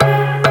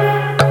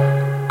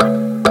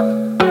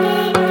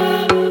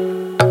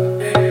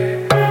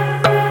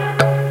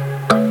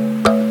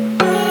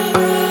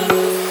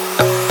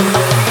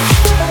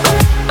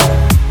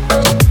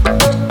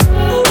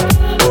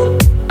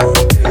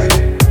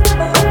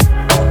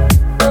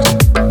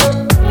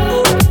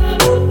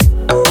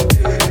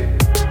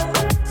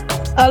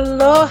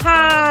So,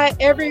 hi,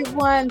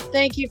 everyone.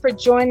 Thank you for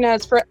joining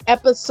us for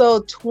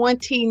episode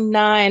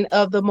 29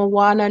 of the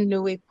Moana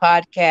Nui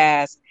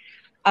podcast.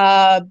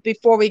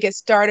 Before we get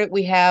started,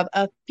 we have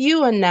a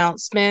few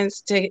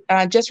announcements to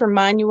just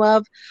remind you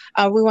of.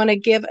 We want to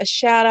give a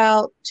shout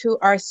out to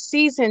our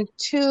season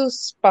 2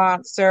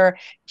 sponsor,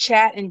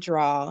 Chat and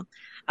Draw.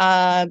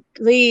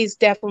 Please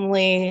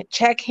definitely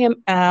check him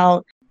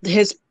out.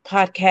 His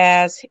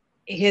podcast,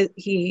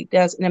 he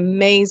does an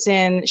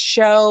amazing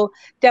show.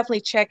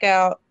 Definitely check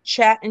out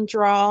Chat and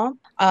Draw.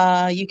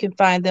 You can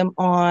find them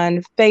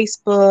on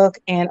Facebook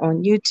and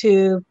on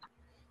YouTube.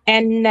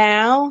 And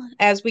now,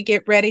 as we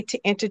get ready to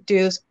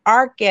introduce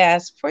our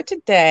guest for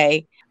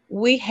today,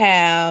 we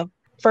have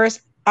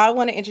first, I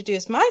want to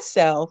introduce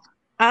myself.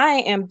 I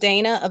am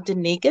Dana of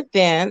Danique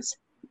Events.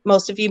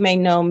 Most of you may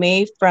know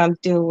me from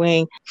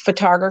doing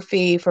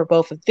photography for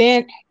both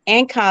event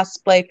and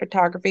cosplay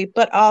photography,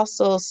 but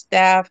also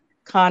staff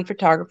con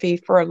photography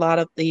for a lot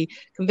of the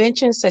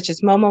conventions such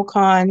as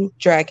MomoCon,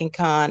 Dragon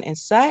Con, and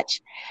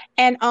such.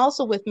 And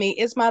also with me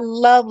is my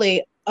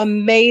lovely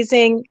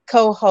amazing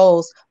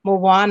co-host,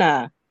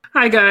 Moana.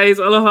 Hi guys,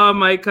 aloha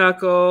mai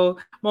kako.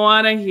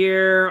 Moana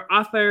here,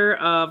 author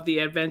of The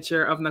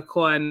Adventure of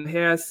Nakoa and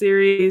Hea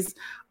series,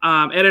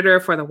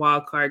 editor for the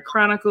Wildcard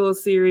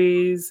Chronicles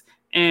series,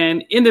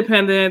 and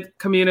independent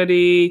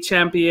community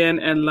champion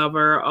and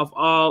lover of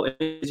all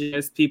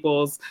Indigenous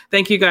peoples.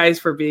 Thank you guys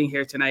for being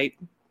here tonight.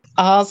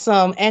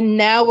 Awesome. And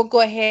now we'll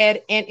go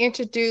ahead and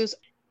introduce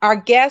our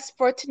guest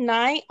for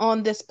tonight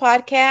on this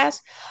podcast.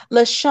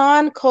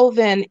 LaShawn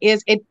Colvin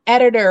is an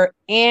editor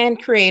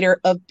and creator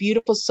of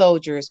Beautiful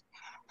Soldiers.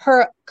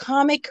 Her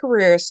comic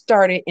career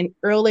started in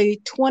early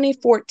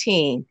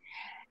 2014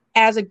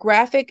 as a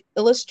graphic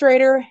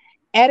illustrator,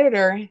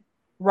 editor,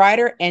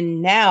 writer,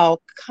 and now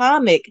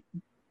comic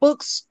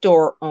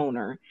bookstore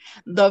owner.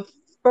 The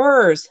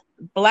first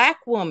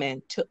Black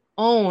woman to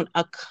own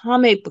a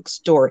comic book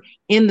store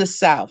in the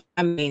South.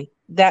 I mean,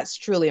 that's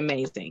truly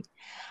amazing.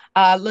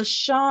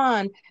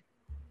 LaShawn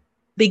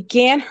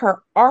began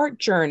her art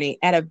journey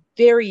at a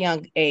very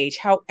young age.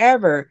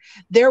 However,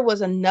 there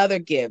was another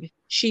gift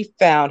she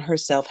found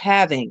herself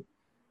having: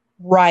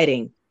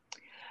 writing.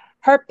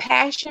 Her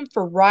passion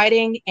for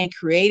writing and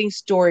creating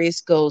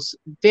stories goes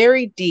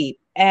very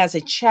deep. As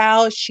a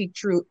child, she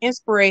drew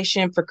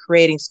inspiration for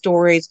creating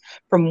stories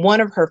from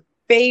one of her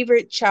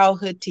favorite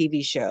childhood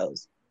TV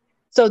shows.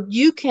 So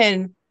you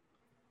can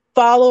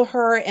follow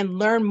her and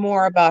learn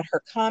more about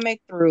her comic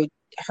through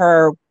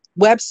her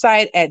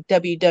website at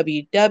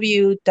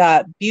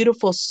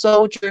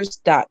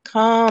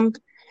www.beautifulsoldiers.com.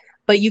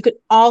 But you could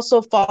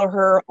also follow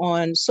her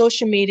on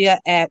social media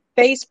at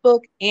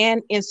Facebook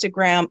and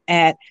Instagram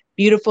at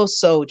Beautiful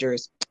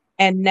Soldiers.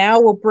 And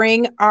now we'll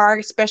bring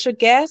our special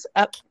guest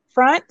up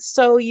front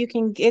so you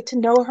can get to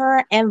know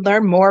her and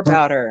learn more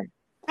about her.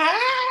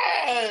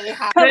 Hey!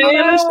 Hey,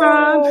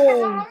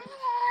 LaShawn.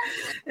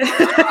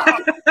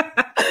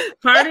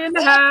 Party in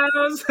the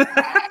house. Girl,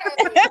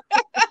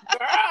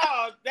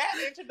 that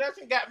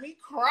introduction got me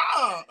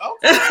crunk.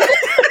 Okay.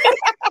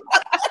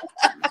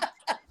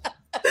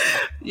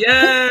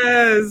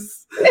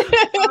 Yes.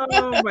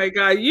 Oh my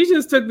God. You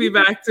just took me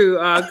back to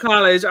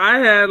college. I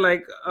had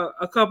like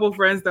a couple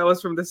friends that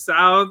was from the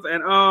South,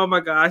 and oh my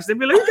gosh, they'd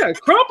be like, "You got a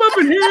crump up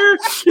in here."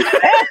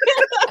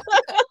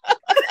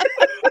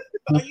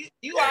 So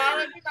you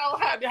already know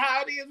how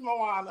it is,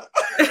 Moana.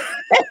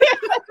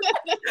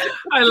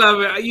 I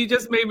love it. You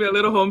just made me a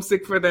little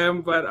homesick for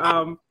them, but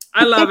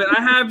I love it. I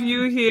have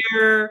you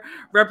here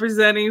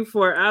representing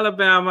for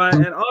Alabama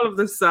and all of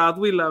the South.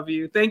 We love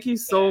you. Thank you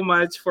so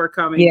much for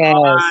coming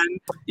on.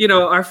 You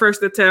know, our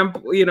first attempt,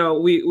 you know,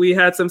 we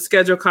had some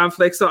schedule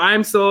conflicts. So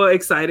I'm so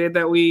excited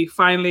that we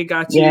finally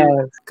got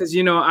you, because,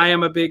 you know, I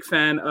am a big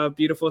fan of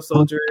Beautiful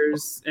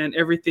Soldiers and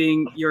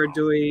everything you're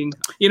doing,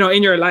 you know,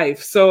 in your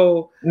life.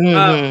 So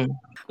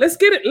let's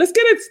get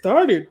it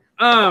started.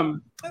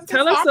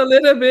 Tell us a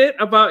little bit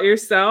about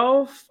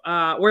yourself,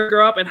 where you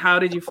grew up, and how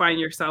did you find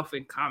yourself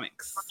in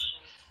comics?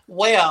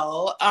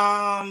 Well,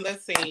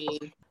 let's see.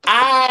 So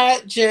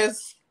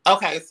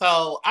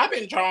I've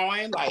been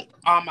drawing like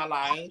all my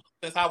life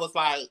since I was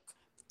like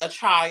a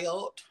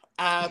child.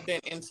 I've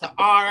been into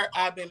art.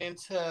 I've been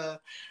into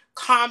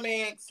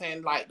comics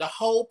and like the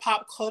whole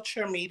pop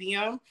culture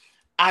medium.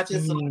 I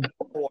just love it.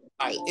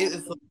 Like, it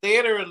is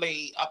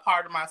literally a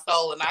part of my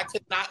soul, and I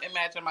could not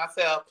imagine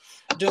myself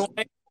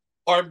doing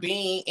or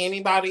being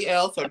anybody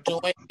else or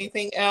doing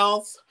anything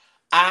else.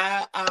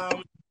 I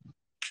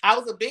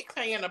was a big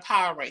fan of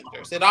Power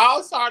Rangers. It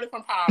all started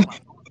from Power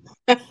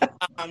Rangers.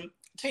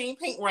 Team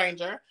Pink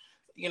Ranger,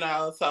 you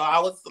know, so I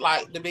was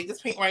like the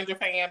biggest Pink Ranger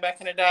fan back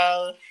in the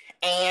day.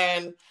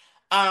 And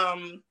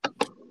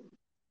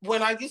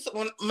when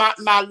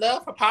my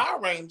love for Power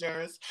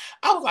Rangers,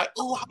 I was like,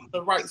 oh, I want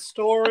to write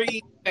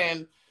stories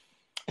and,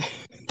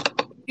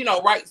 you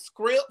know, write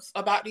scripts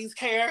about these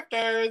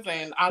characters,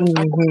 and I'm so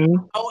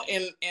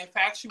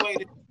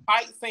infatuated with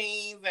fight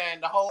scenes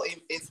and the whole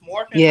it's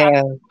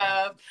morphing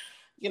stuff,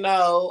 you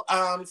know.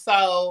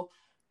 So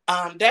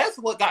that's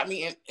what got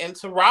me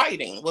into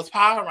writing, was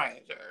Power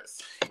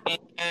Rangers.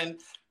 And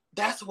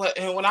that's what,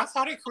 and when I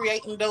started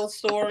creating those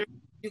stories,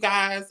 you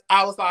guys,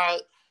 I was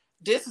like,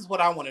 this is what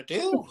I want to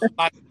do.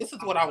 Like, this is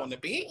what I want to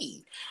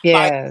be.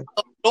 Yeah.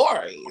 Like,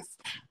 stories.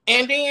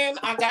 And then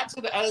I got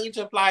to the age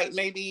of like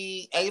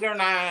maybe 8 or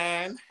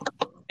 9,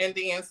 and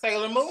then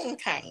Sailor Moon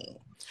came.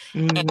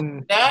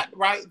 And that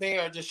right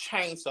there just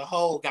changed the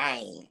whole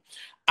game.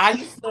 I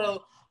used to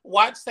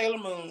watch Sailor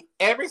Moon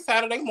every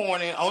Saturday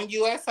morning on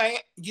USA,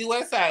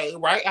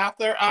 right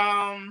after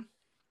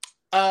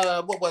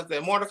what was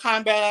it, Mortal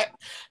Kombat,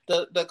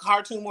 the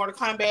cartoon Mortal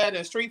Kombat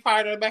and Street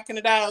Fighter back in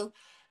the day.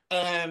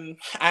 And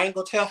I ain't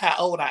gonna tell how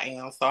old I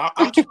am, so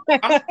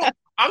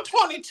I'm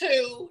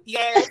 22.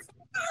 Yes.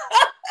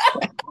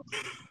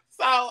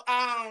 So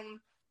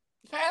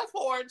fast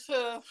forward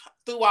to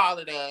through all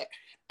of that,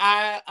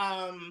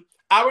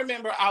 I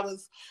remember I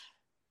was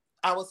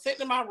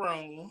sitting in my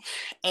room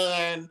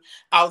and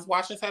I was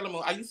watching Sailor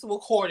Moon. I used to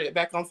record it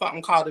back on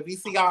something called a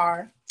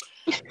VCR,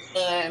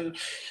 and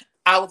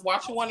I was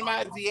watching one of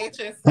my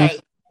VHS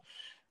tapes.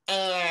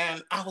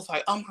 And I was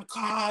like, oh my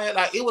God,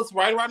 like it was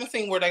right around the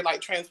scene where they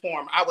like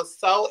transform. I was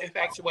so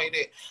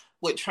infatuated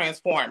with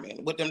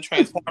them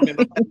transforming.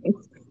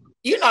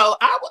 You know,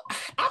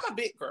 I'm a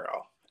big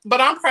girl,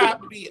 but I'm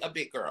proud to be a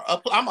big girl.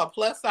 I'm a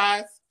plus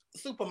size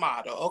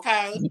supermodel,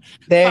 okay?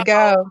 There you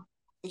go.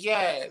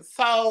 Yeah.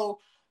 So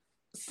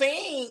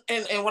seeing,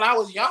 and when I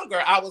was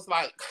younger, I was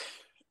like,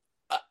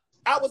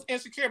 I was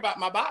insecure about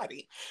my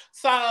body.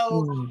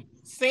 So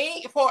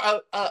seeing for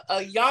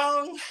a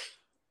young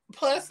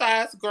plus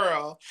size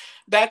girl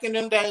back in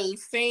them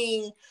days,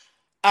 seeing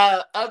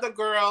other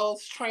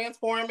girls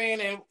transforming,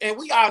 and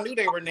we all knew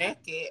they were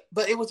naked,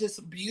 but it was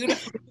just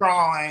beautifully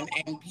drawn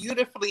and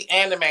beautifully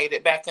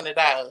animated back in the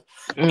day.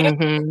 And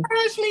it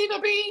encouraged me to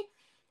be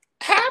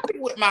happy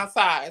with my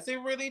size. It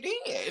really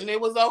did, and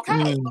it was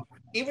okay,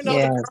 even though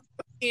the girl was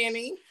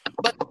skinny,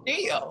 but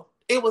still,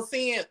 it was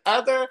seeing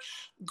other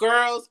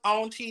girls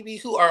on TV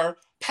who are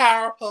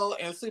powerful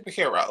and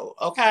superhero.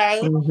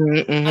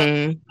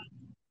 Okay.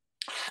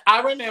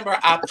 I remember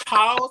I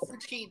paused the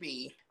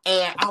TV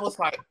and I was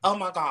like, oh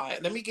my God,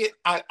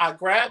 I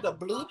grabbed a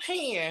blue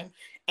pen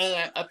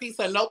and a piece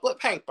of notebook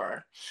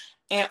paper,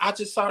 and I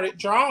just started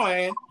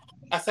drawing.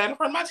 I sat in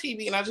front of my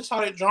TV and I just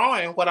started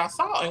drawing what I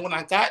saw. And when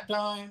I got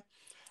done,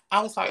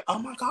 I was like, oh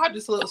my God,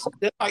 this looks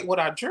just like what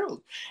I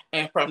drew.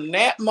 And from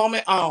that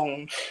moment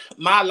on,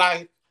 my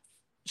life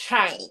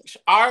changed.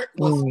 Art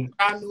was what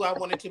I knew I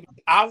wanted to be.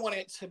 I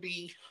wanted to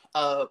be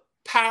a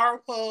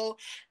powerful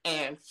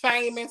and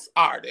famous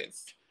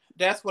artist.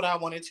 That's what I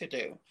wanted to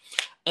do.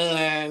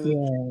 And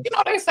you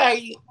know, they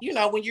say, you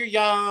know, when you're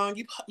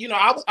young, you know,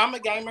 I'm a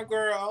gamer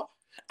girl.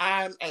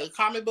 I'm a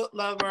comic book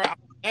lover. I'm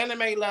an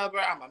anime lover.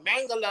 I'm a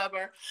manga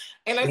lover.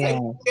 And they say,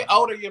 when you get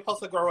older, you're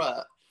supposed to grow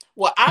up.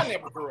 Well, I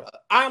never grew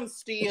up. I'm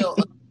still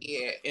a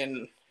kid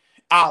in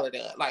all of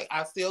that. Like,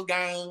 I still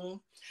game.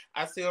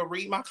 I still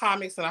read my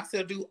comics, and I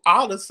still do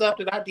all the stuff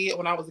that I did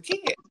when I was a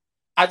kid.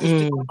 I just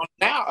do it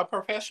now a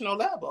professional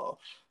level.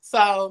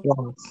 So,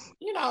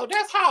 you know,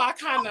 that's how I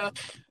kind of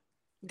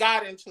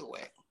got into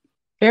it.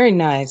 Very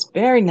nice.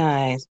 Very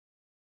nice.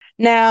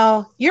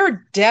 Now,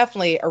 you're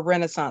definitely a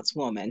Renaissance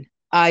woman.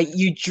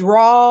 You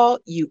draw,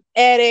 you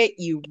edit,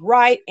 you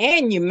write,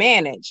 and you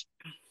manage.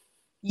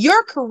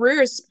 Your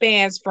career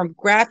spans from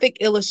graphic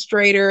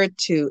illustrator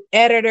to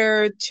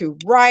editor to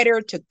writer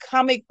to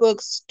comic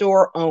book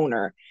store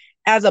owner.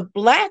 As a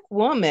Black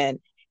woman,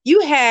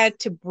 you had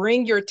to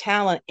bring your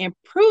talent and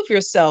prove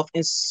yourself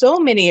in so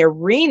many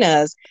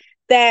arenas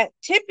that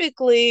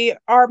typically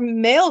are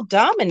male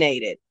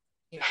dominated.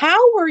 How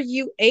were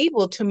you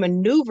able to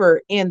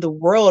maneuver in the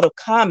world of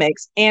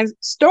comics and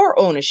store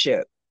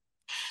ownership?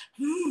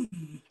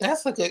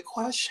 That's a good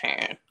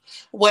question.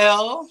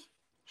 Well,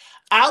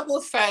 I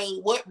will say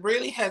what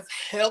really has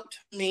helped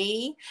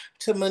me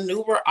to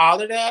maneuver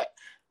all of that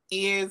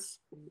is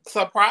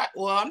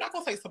well, I'm not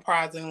going to say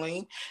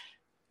surprisingly,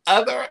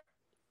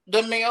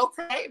 the male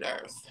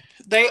creators.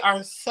 They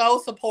are so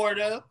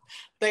supportive.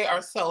 They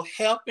are so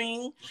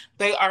helping.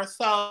 They are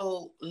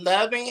so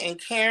loving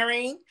and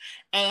caring.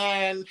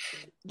 And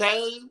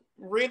they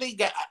really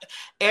got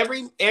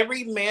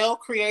every male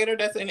creator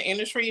that's in the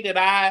industry that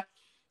I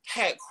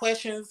had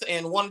questions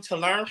and wanted to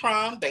learn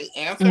from, they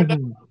answered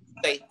them.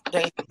 They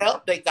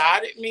helped, they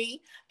guided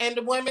me, and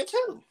the women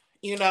too,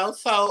 you know.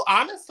 So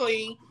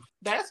honestly,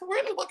 that's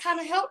really what kind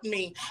of helped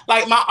me.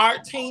 Like my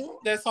art team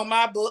that's on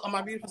my book, on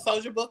my Beautiful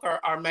Soldier book,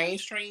 are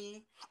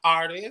mainstream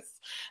artists,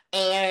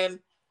 and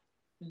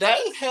they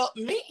helped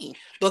me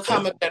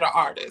become a better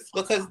artist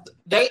because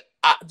they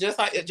just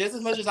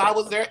as much as I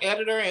was their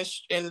editor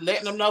and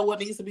letting them know what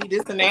needs to be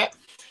this and that,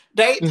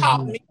 they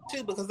taught me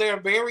too because they're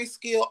very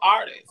skilled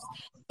artists.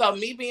 So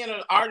me being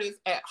an artist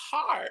at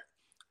heart,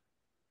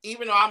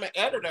 even though I'm an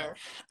editor,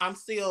 I'm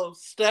still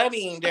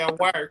studying their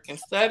work and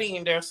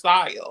studying their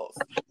styles.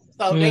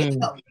 So they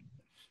help me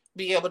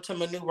be able to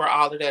maneuver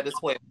all of that as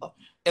well.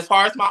 As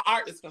far as my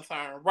art is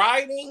concerned,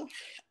 writing,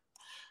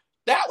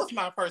 that was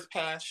my first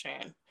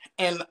passion.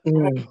 And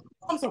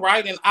comes to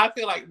writing, I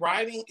feel like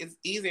writing is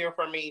easier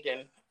for me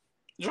than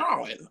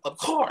drawing, of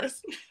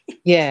course.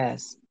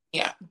 Yes.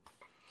 Yeah.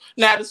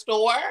 Now the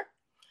store,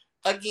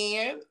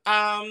 again,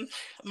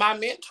 my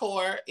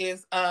mentor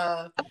is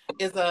a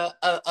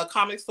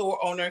comic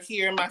store owner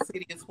here in my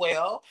city as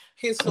well.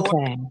 His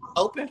store is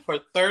open for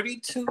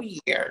 32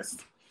 years.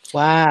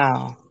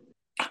 Wow.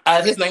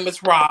 His name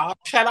is Rob.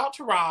 Shout out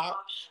to Rob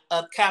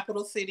of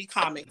Capital City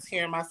Comics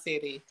here in my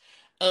city.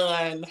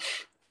 And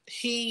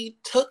he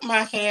took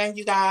my hand,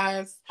 you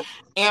guys,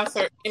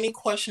 answered any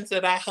questions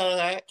that I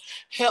had,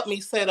 helped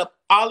me set up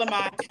all of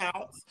my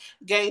accounts,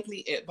 gave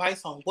me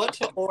advice on what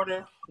to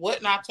order,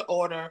 what not to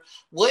order,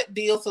 what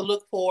deals to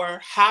look for,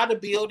 how to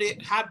build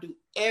it, how to do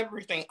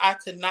everything. I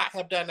could not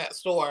have done that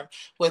store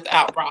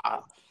without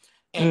Rob.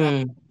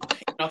 And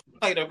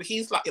later, but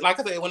he's like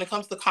I said, when it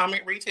comes to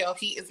comic retail,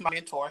 he is my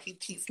mentor. He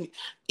teaches me,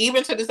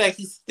 even to this day,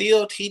 he's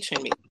still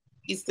teaching me.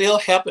 He's still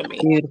helping me.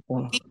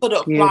 Beautiful. He put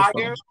up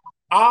flyers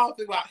all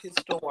throughout his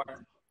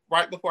store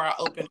right before I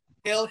opened.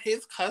 Tell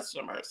his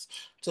customers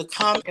to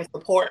come and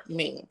support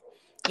me.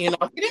 You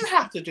know, he didn't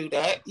have to do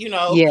that. You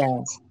know,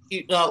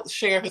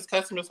 share his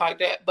customers like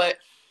that. But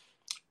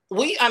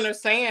we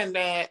understand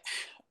that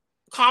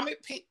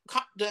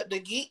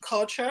the geek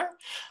culture.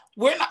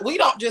 We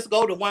don't just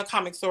go to one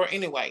comic store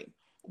anyway.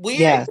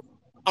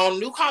 On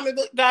New Comic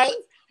Book Day,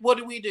 what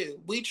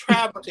do? We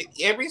travel to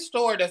every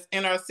store that's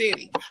in our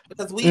city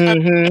because we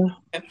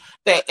understand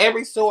that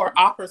every store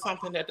offers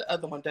something that the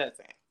other one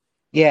doesn't.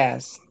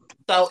 Yes.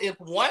 So if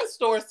one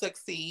store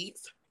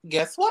succeeds,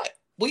 guess what?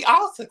 We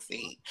all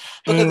succeed.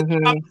 Because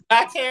if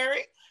I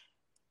carry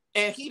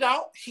and he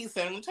don't, he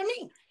send them to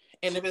me.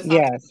 And if it's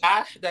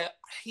something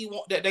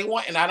that they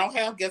want and I don't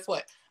have, guess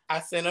what?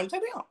 I send them to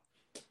them.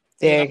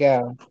 There you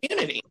go.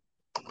 Community.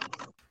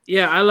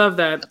 Yeah, I love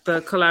that.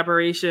 The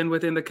collaboration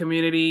within the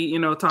community, you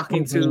know,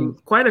 talking to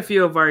quite a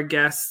few of our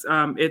guests.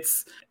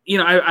 It's, you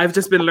know, I've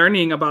just been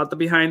learning about the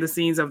behind the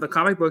scenes of the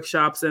comic book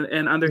shops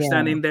and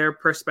understanding their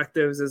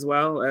perspectives as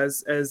well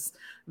as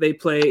they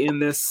play in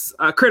this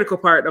critical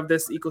part of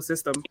this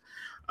ecosystem.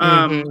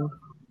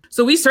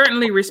 So we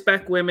certainly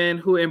respect women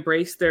who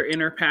embrace their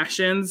inner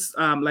passions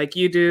like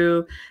you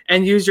do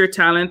and use your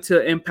talent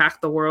to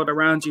impact the world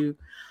around you.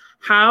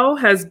 How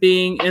has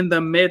being in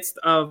the midst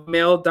of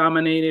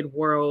male-dominated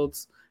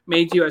worlds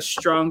made you a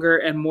stronger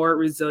and more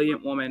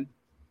resilient woman?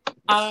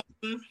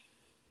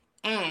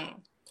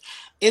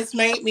 It's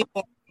made me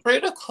more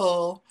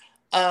critical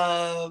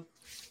of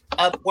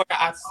where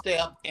I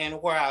step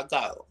and where I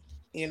go,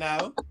 you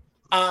know?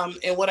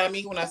 And what I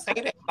mean when I say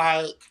that,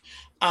 like,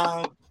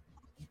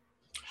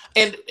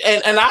 and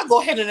I'll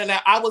go ahead and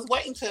announce. I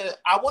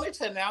wanted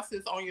to announce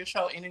this on your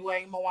show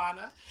anyway,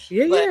 Moana.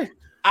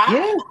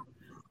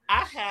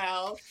 I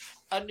have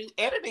a new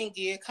editing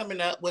gig coming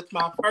up with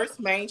my first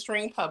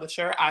mainstream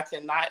publisher. I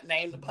cannot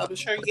name the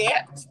publisher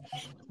yet,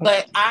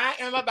 but I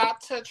am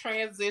about to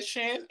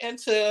transition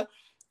into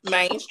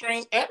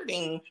mainstream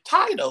editing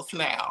titles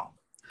now.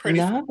 Pretty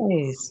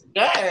nice.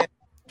 Good.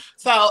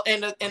 So,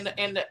 and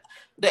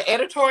the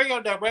editorial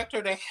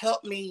director that's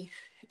helping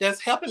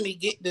me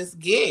get this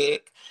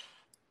gig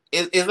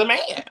is a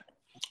man.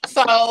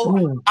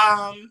 So,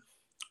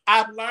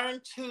 I've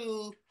learned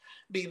to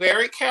be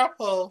very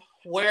careful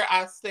where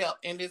I step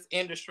in this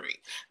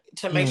industry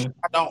to make sure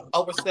I don't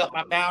overstep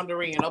my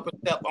boundary and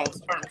overstep on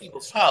certain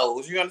people's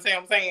toes. You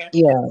understand what I'm saying?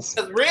 Yes.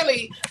 Because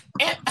really,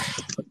 and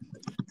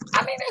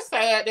I mean, it's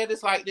sad that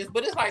it's like this,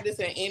 but it's like this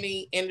in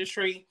any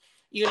industry.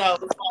 You know,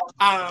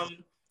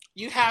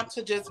 you have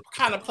to just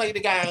kind of play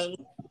the game.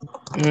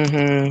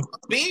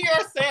 Be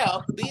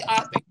yourself, be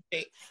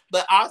authentic,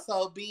 but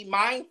also be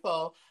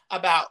mindful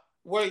about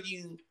where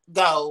you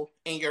go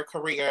in your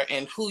career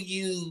and who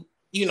you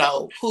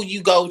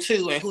go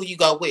to and who you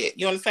go with.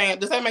 You understand?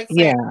 Does that make sense?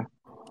 Yeah.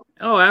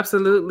 Oh,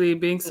 absolutely.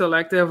 Being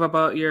selective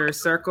about your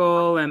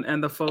circle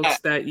and the folks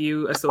that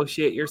you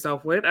associate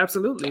yourself with.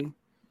 Absolutely.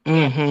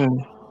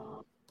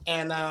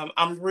 And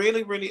I'm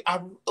really, really,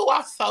 I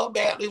so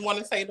badly want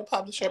to say the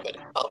publisher, but they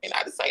told me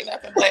not to say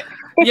nothing. But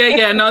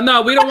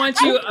no, we don't want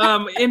you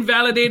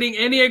invalidating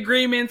any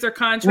agreements or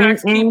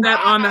contracts. Keep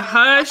that on the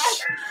hush.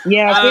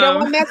 Yes, we don't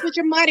want to mess with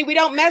your money. We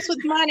don't mess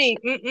with money.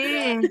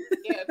 Yes,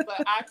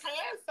 but I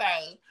can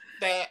say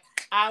that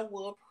I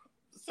will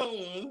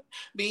soon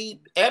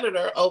be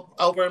editor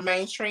over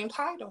mainstream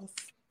titles.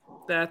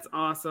 That's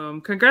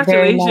awesome.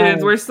 Congratulations.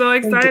 Nice. We're so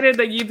excited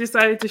that you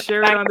decided to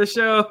share it on the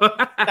show.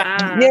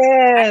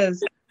 Yes.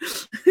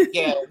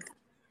 Yes.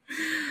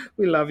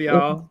 We love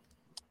y'all.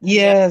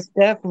 Yes,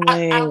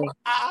 definitely. I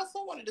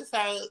also wanted to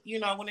say,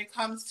 when it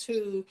comes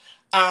to,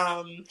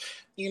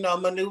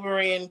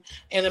 maneuvering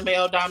in a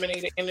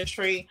male-dominated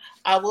industry,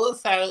 I will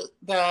say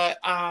that,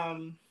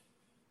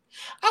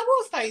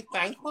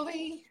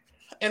 thankfully,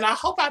 and I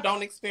hope I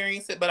don't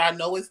experience it, but I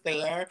know it's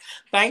there.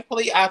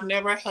 Thankfully, I've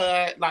never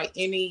had like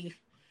any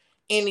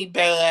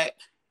bad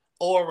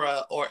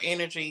aura or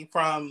energy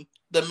from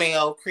the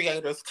male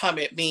creators come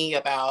at me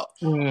about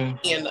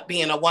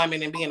being a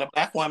woman and being a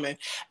Black woman.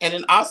 And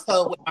then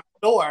also with my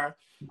store,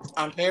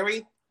 I'm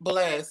very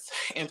blessed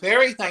and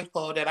very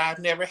thankful that I've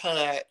never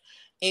had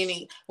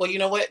any. Well, you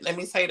know what? Let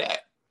me say that.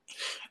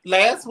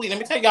 Last week, let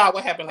me tell y'all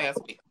what happened last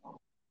week.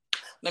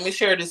 Let me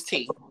share this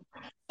tea.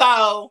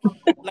 So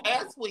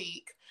last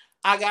week,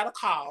 I got a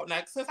call.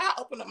 Now, since I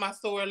opened up my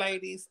store,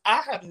 ladies,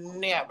 I have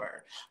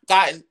never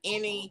gotten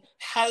any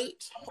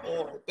hate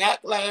or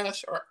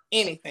backlash or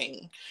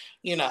anything,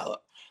 you know.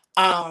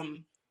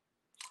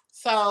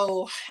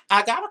 So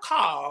I got a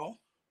call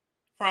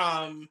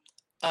from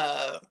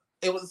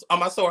it was on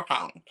my store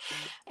phone.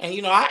 And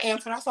you know, I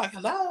answered, I was like,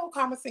 hello,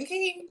 Commerce and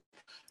King.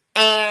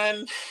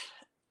 And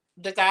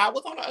the guy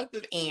was on the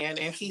other end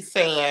and he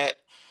said,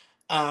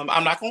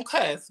 I'm not gonna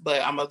cuss,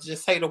 but I'm gonna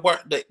just say the word,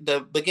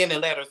 the beginning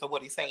letters of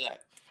what he said.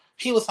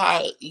 He was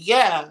like,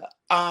 yeah,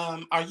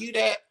 are you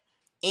that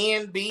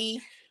NB,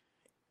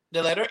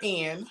 the letter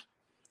N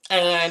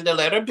and the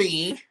letter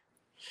B?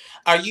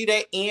 Are you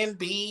that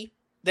NB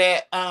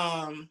that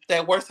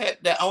that works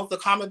at, that owns the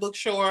comic book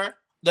store?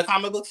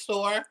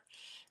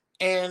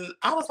 And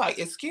I was like,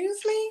 excuse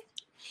me?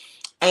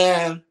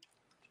 And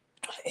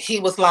he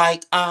was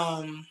like,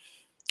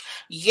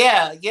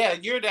 yeah,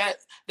 you're that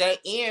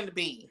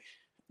NB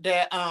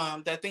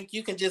that think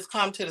you can just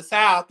come to the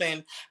South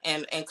and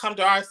come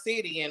to our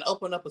city and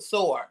open up a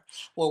store.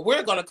 Well,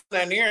 we're gonna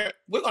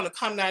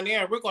come down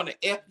there and we're gonna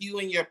F you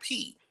and your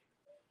P.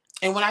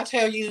 And when I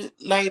tell you,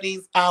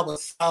 ladies, I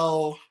was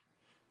so,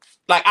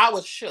 like, I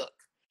was shook.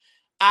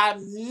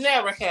 I've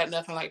never had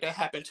nothing like that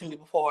happen to me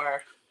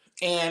before.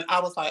 And I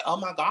was like, oh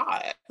my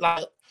God,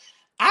 like,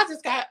 I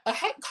just got a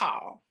hate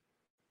call.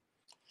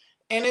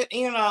 And it,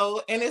 you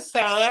know, and it's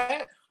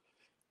sad,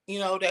 you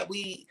know, that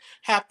we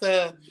have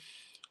to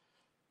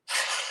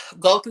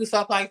go through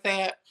stuff like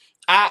that.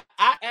 I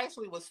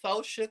actually was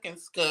so shook and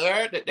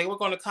scared that they were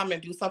going to come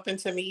and do something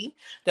to me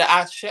that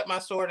I shut my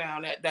store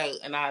down that day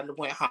and I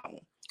went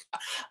home.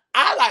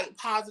 I like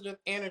positive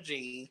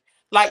energy.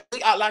 Like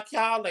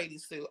y'all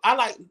ladies do. I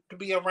like to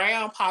be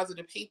around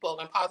positive people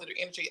and positive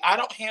energy. I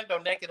don't handle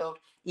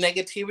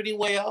negativity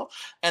well,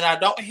 and I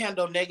don't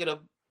handle negative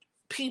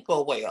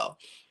people well.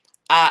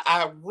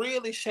 I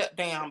really shut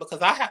down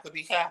because I have to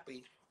be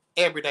happy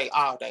every day,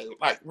 all day,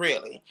 like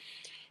really.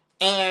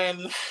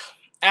 And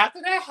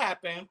after that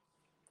happened,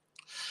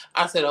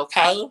 I said,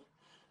 okay,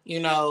 you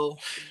know,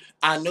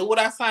 I knew what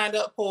I signed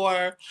up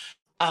for.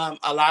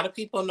 A lot of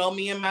people know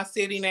me in my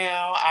city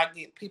now. I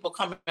get people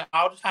coming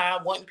all the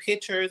time wanting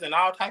pictures and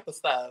all type of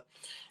stuff.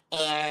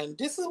 And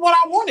this is what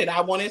I wanted.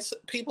 I wanted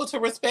people to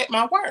respect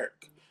my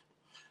work.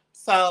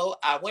 So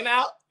I went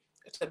out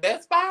to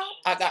Best Buy.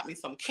 I got me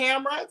some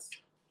cameras.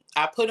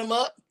 I put them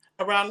up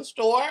around the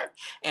store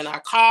and I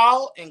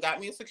called and got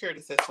me a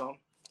security system.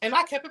 And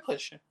I kept it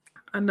pushing.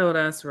 I know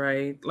that's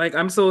right. Like,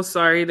 I'm so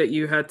sorry that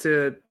you had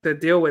to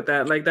deal with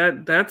that. Like,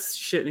 that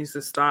shit needs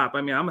to stop.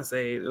 I mean, I'm gonna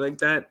say, like,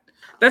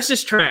 that's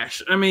just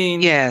trash. I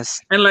mean, yes.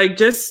 And like,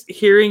 just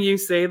hearing you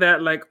say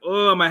that, like,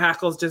 oh, my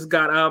hackles just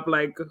got up.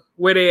 Like,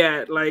 where they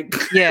at? Like,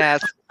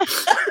 yes.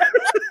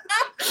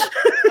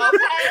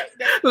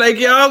 Like,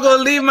 y'all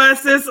gonna leave my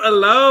sis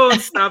alone.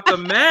 Stop the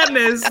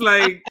madness.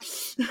 Like,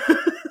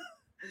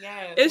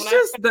 yes. It's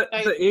just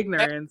the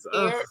ignorance.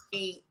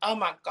 Oh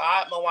my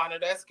God, Moana,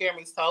 that scared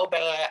me so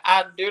bad.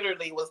 I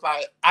literally was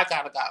like, I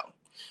gotta go.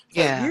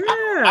 Yeah.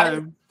 I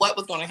didn't know what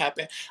was going to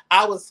happen.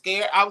 I was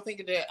scared. I was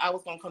thinking that I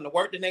was going to come to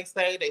work the next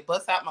day. They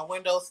bust out my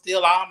window, steal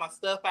all my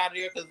stuff out of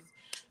there because,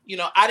 you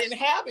know, I didn't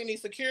have any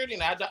security.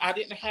 And I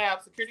didn't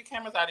have security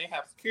cameras. I didn't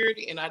have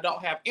security. And I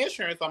don't have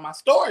insurance on my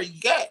store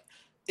yet.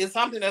 It's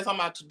something that's on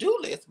my to-do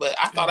list. But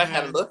I thought I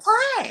had a little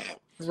time.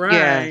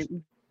 Right.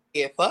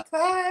 Yeah, fuck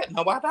that.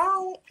 No, I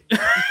don't.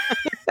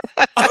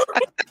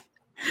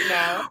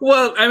 No.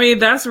 Well, I mean,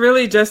 that's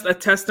really just a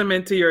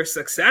testament to your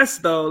success,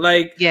 though.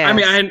 Like, yes. I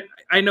mean,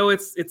 I know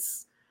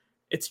it's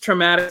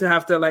traumatic to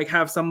have to like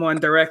have someone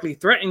directly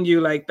threaten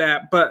you like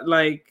that, but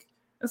like,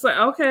 it's like,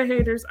 okay,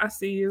 haters, I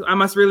see you. I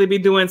must really be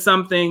doing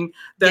something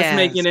that's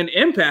making an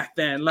impact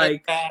then.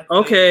 Like,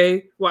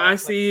 okay, well, I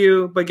see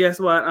you, but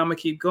guess what? I'm gonna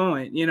keep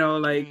going. You know,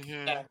 like,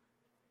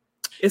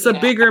 it's a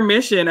bigger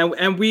mission,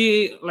 and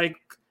we, like,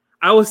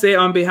 I would say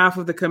on behalf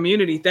of the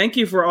community, thank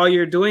you for all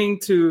you're doing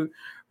to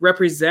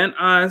represent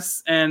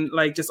us and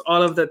like just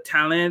all of the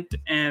talent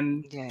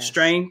and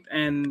strength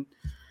and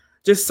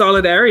just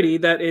solidarity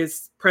that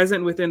is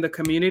present within the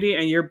community,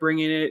 and you're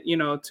bringing it, you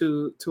know,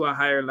 to a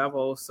higher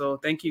level. So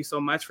thank you so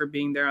much for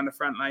being there on the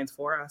front lines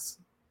for us.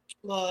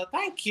 Well,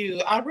 thank you.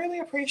 I really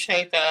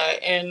appreciate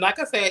that. And like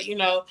I said, you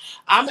know,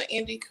 I'm an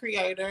indie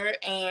creator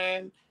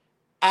and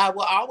I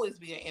will always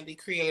be an indie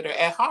creator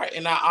at heart.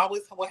 And I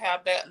always will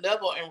have that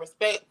level and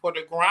respect for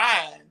the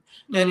grind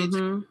that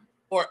it's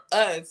for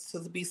us to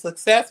be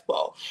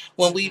successful.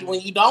 When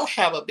you don't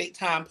have a big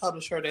time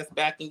publisher that's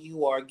backing you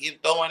or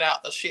throwing out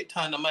a shit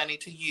ton of money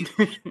to you,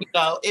 you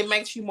know, it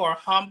makes you more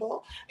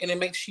humble and it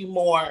makes you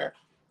more,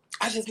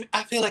 I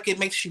feel like it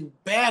makes you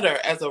better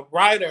as a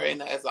writer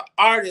and as an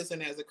artist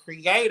and as a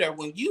creator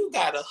when you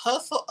gotta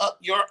hustle up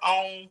your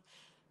own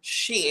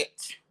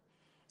shit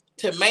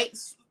to make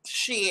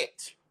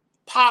shit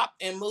pop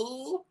and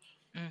move.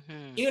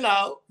 Mm-hmm. You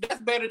know,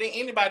 that's better than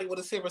anybody with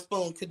a silver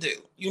spoon could do.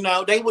 You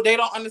know, they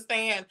don't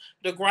understand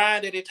the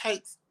grind that it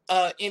takes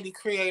indie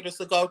creators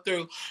to go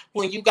through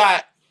when you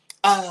got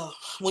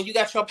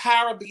your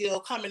power bill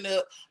coming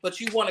up, but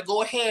you want to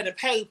go ahead and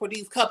pay for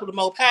these couple of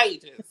more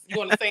pages.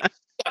 You understand?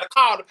 You got to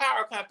call the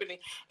power company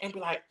and be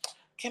like,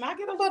 "Can I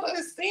get a little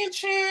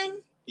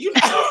extension?" You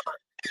know.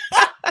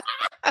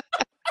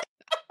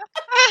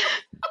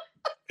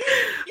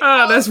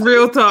 Oh, that's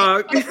real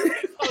talk. So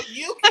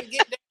you can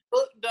get that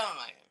book done.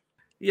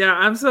 Yeah,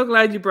 I'm so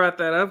glad you brought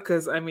that up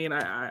because I mean,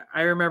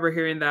 I remember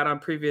hearing that on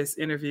previous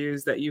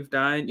interviews that you've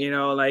done. You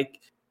know, like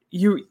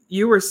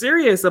you were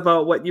serious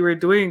about what you were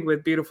doing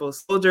with Beautiful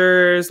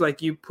Soldiers.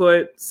 Like you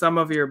put some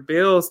of your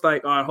bills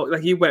like on,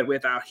 like you went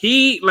without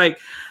heat. Like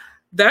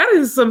that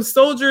is some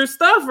soldier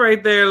stuff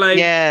right there. Like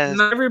yes.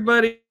 Not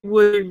everybody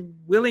would be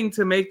willing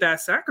to make that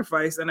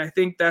sacrifice, and I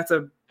think that's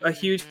a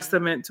huge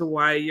testament to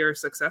why you're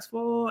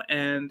successful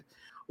and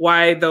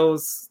why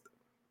those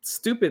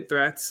stupid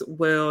threats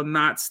will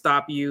not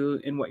stop you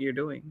in what you're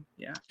doing.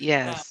 Yeah.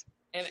 Yes.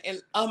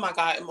 And oh my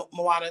God,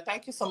 Moana,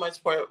 thank you so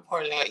much for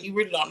that. You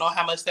really don't know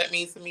how much that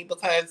means to me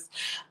because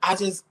I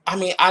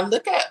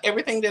look at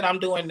everything that I'm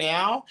doing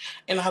now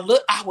and I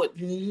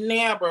would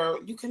never,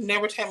 you can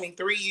never tell me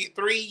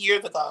three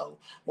years ago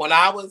when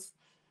I was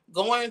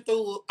going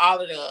through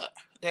all of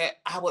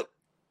that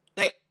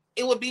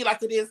it would be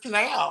like it is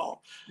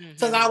now.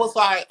 Because I was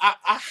like,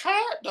 I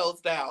had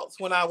those doubts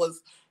when I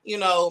was,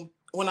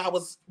 when I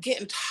was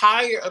getting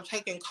tired of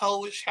taking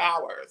cold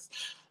showers.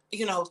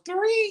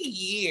 3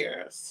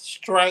 years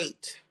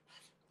straight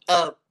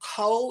of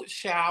cold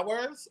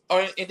showers,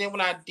 and then when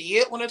I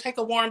did want to take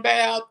a warm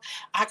bath,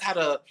 I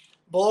gotta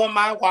boil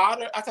my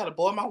water. I gotta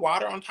boil my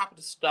water on top of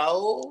the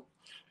stove,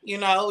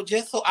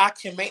 just so I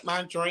can make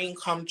my dream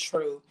come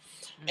true.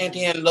 And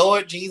then,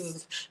 Lord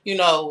Jesus,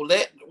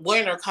 let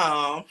winter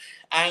come.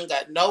 I ain't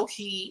got no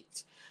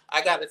heat.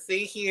 I gotta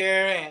sit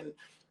here and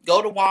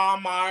go to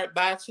Walmart,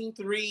 buy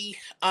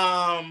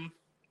 2-3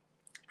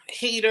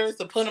 heaters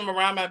to put them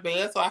around my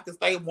bed so I can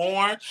stay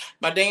warm.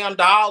 My damn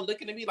dog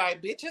looking at me like,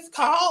 bitch, it's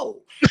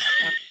cold.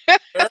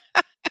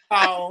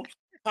 So,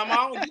 come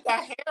on, you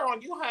got hair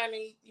on you,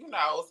 honey,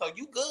 so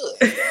you good.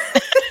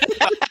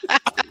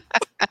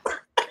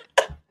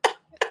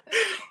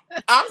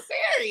 I'm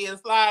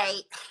serious.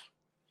 Like,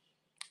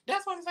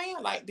 that's what I'm saying.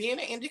 Like, being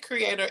an indie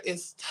creator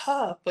is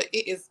tough, but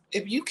it is,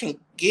 if you can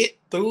get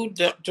through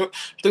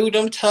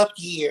them tough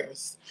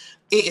years,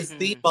 it is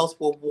the most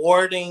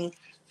rewarding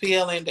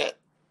feeling that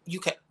you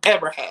can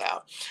ever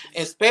have,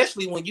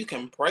 especially when you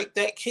can break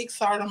that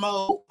Kickstarter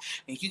mode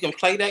and you can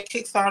play that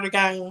Kickstarter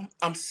game.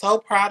 I'm so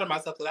proud of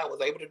myself that I was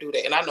able to do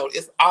that, and I know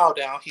it's all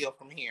downhill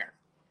from here.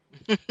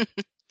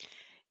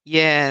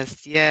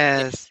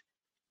 Yes.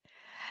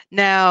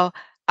 Now,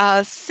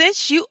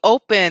 since you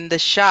opened the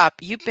shop,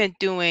 you've been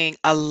doing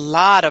a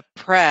lot of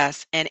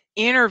press and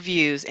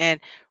interviews and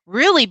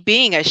really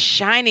being a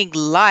shining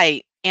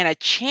light and a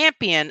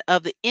champion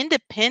of the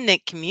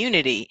independent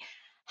community.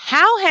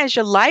 How has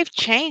your life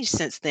changed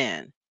since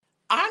then?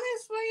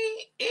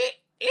 Honestly,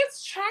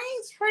 it's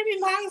changed pretty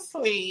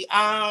nicely.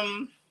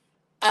 I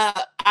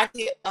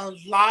get a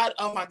lot,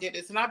 oh my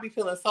goodness, and I be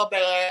feeling so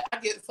bad. I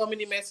get so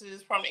many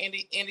messages from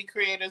indie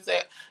creators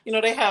that,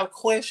 they have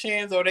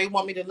questions or they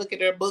want me to look at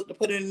their book to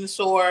put it in the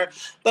store.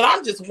 But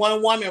I'm just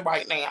one woman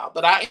right now.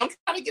 But I am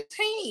trying to get a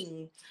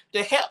team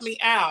to help me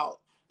out,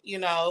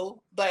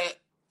 But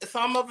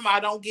some of them I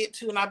don't get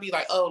to, and I be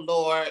like, oh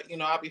Lord,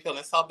 I be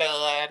feeling so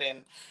bad.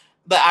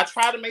 But I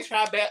try to make sure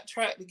I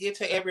backtrack to get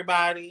to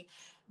everybody.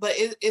 But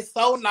it's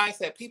so nice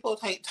that people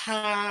take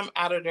time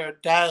out of their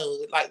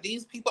day. Like,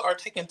 these people are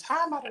taking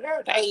time out of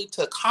their day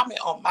to comment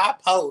on my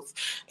post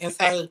and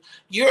say,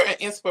 you're an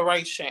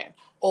inspiration,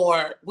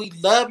 or we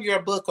love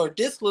your book, or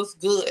this looks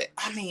good.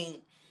 I mean,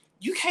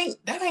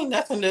 that ain't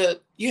nothing to,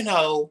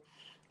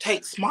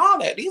 take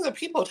small at. These are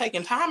people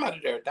taking time out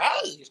of their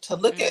days to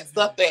look at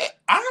stuff that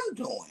I'm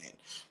doing.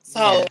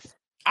 So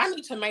I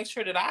need to make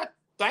sure that I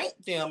thank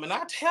them and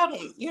I tell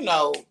them,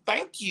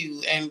 thank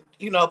you. And,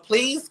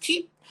 please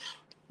keep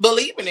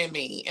believing in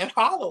me and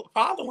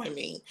following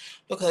me,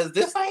 because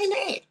this ain't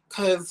it.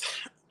 Because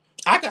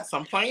I got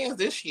some plans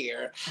this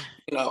year.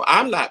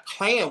 I'm not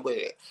playing with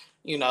it.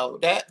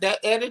 That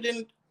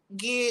editing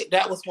gig,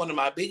 that was one of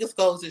my biggest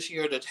goals this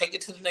year, to take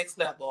it to the next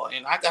level.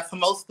 And I got some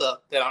more stuff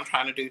that I'm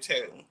trying to do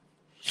too.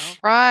 All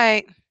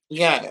right.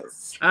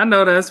 Yes. I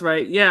know that's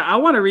right. Yeah, I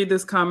want to read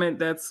this comment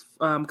that's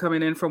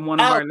coming in from one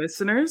of our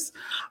listeners.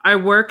 I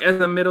work as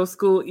a middle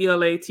school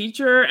ELA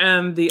teacher,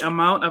 and the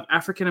amount of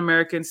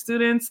African-American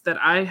students that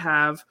I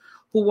have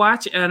who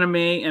watch anime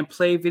and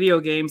play video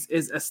games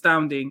is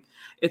astounding.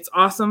 It's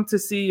awesome to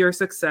see your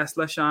success,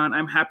 LaShawn.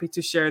 I'm happy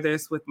to share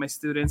this with my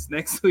students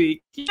next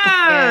week.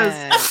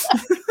 Yes!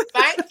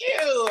 Thank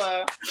you.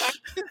 Thank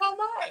you so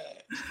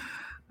much.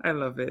 I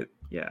love it.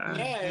 Yeah.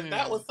 Yeah,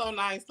 that was so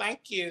nice.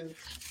 Thank you.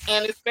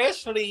 And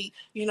especially,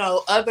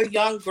 other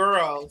young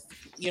girls,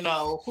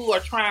 who are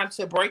trying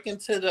to break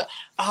into the,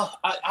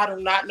 I do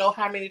not know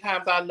how many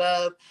times I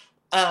love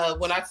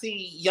when I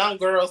see young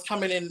girls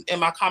coming in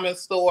my comic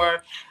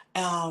store,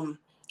 and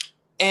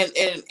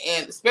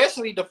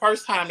especially the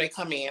first time they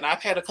come in.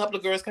 I've had a couple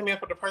of girls come in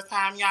for the first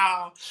time,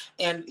 y'all,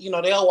 and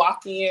they'll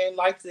walk in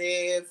like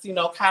this,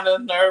 kind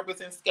of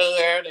nervous and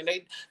scared, and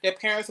their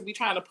parents will be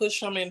trying to push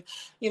them, and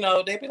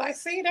they'd be like,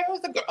 "See, there was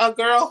a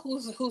girl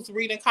who's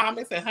reading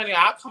comics, and honey,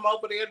 I'll come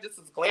over there. This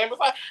is glamorous.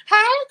 Like, hey,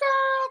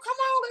 girl, come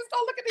on, let's go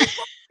look at these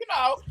books."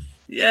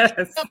 Yes.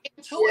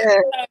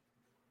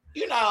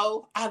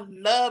 I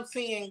love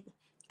seeing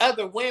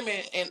other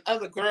women and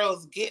other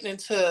girls getting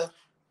into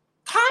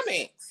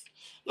comics.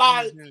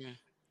 Like,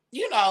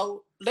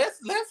 let's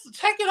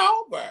take it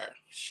over.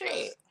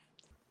 Shit.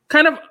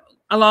 Kind of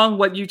along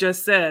what you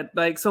just said,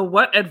 like, so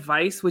what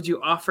advice would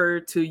you offer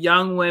to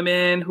young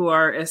women who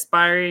are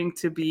aspiring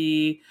to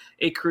be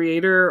a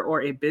creator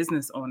or a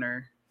business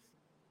owner?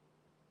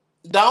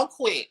 Don't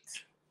quit.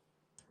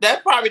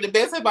 That's probably the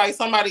best advice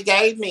somebody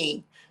gave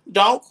me.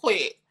 Don't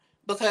quit,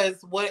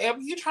 because whatever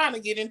you're trying to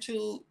get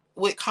into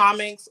with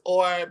comics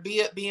or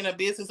being a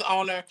business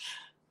owner,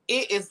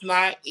 it is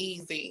not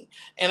easy.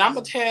 And I'm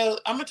gonna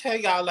tell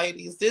y'all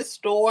ladies, this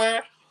store,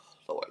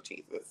 Lord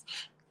Jesus,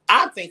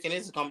 I'm thinking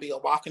this is gonna be a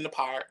walk in the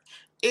park.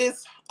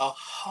 It's a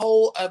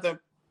whole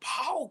other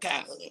ball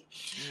game.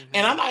 Mm-hmm.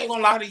 And I'm not even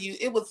gonna lie to you,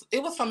 it was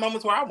some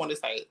moments where I want to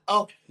say,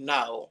 oh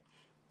no,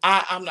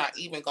 I'm not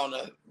even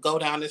gonna go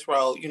down this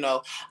road.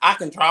 I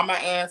can draw my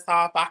ass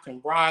off, I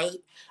can write,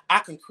 I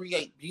can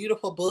create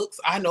beautiful books,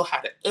 I know how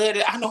to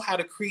edit, I know how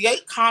to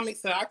create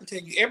comics, and I can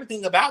tell you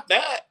everything about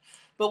that.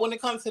 But when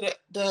it comes to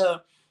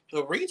the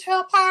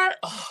retail part,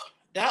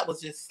 that was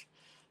just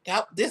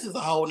this is a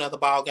whole nother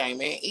ball game,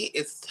 man. It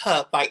is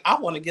tough. Like, I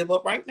want to give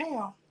up right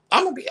now.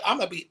 I'm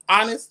gonna be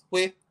honest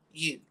with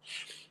you.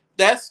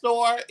 That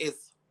store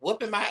is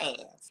whooping my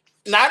ass.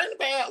 Not in a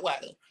bad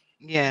way.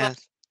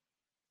 Yes.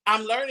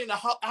 I'm learning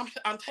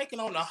I'm taking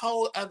on a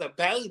whole other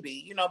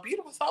baby.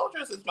 Beautiful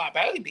Soldiers is my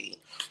baby.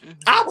 Mm-hmm.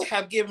 I would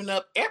have given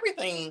up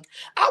everything.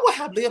 I would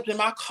have lived in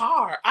my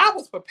car. I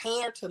was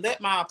prepared to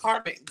let my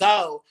apartment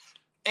go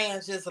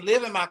and just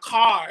live in my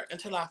car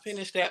until I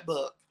finished that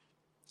book.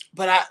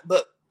 But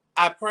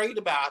I prayed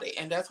about it,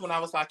 and that's when I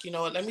was like,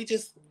 let me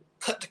just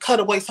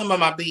cut away some of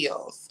my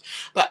bills.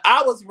 But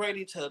I was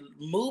ready to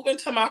move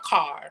into my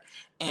car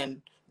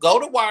and go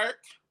to work.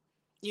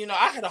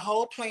 I had a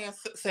whole plan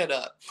set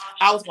up.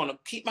 I was going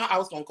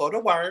to go to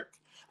work.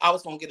 I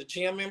was going to get a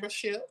gym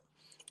membership,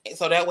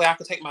 so that way I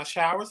could take my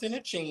showers in the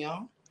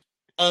gym.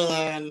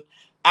 And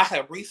I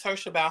had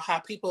researched about how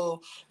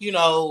people,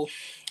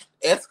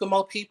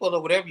 Eskimo people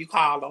or whatever you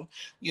call them,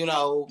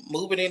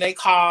 moving in their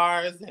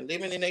cars and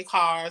living in their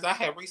cars. I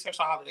had researched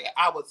all of that.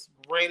 I was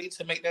ready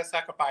to make that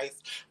sacrifice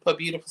for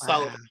Beautiful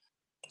Soul.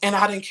 And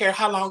I didn't care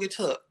how long it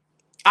took.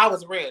 I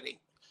was ready.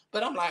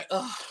 But I'm like,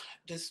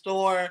 this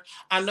store,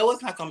 I know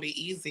it's not going to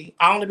be easy.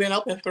 I only been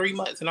open 3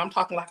 months, and I'm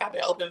talking like I've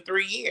been open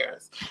 3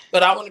 years.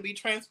 But I want to be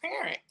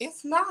transparent.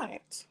 It's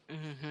not.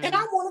 Mm-hmm. And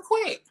I want to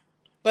quit.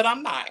 But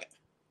I'm not.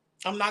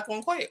 I'm not going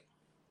to quit.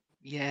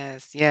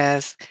 Yes.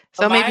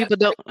 So many people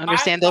don't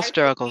understand those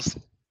struggles.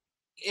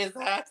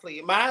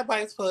 Exactly. My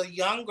advice for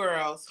young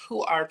girls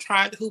who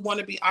want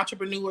to be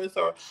entrepreneurs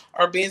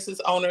or business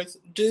owners,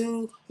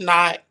 do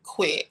not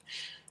quit.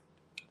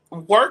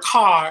 Work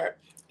hard.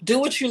 Do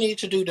what you need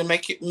to do to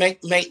make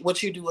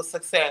what you do a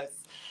success.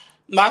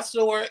 My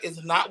store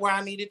is not where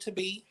I need it to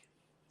be.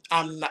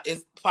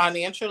 It's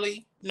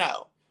financially,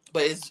 no.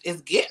 But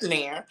it's getting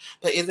there.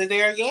 But is it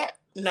there yet?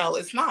 No,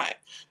 it's not.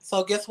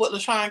 So guess what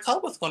LaShawn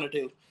Cope's going to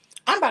do?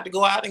 I'm about to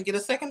go out and get a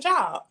second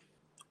job.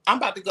 I'm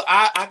about to go.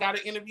 I got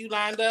an interview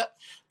lined up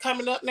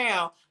coming up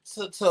now.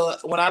 So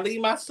when I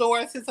leave my store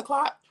at 6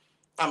 o'clock,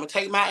 I'm going to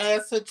take my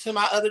ass to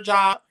my other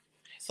job.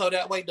 So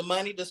that way the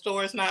money the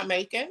store is not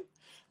making,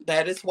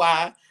 that is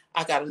why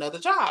I got another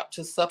job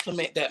to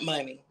supplement that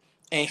money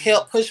and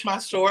help push my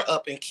store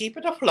up and keep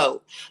it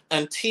afloat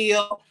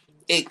until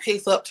it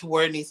picks up to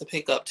where it needs to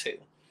pick up to.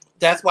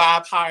 That's why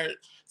I've hired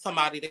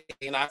somebody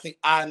today, and I think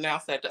I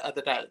announced that the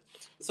other day.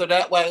 So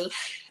that way,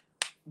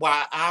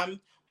 while I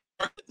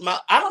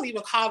don't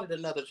even call it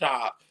another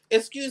job.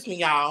 Excuse me,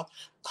 y'all.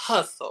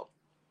 Hustle.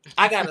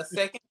 I got a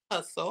second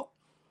hustle,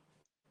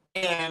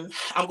 and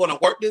I'm going to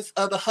work this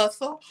other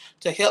hustle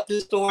to help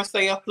this store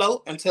stay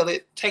afloat until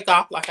it take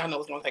off like I know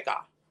it's going to take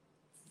off.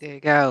 There you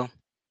go.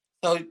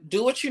 So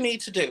do what you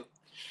need to do.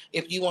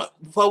 If you want,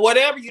 for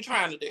whatever you're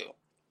trying to do,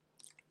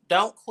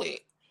 don't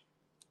quit.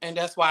 And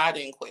that's why I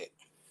didn't quit.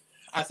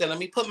 I said, let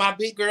me put my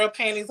big girl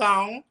panties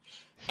on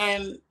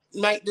and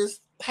make this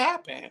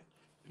happen.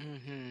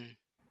 Mm-hmm.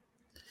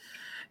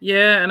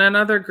 Yeah, and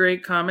another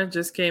great comment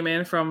just came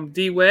in from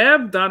D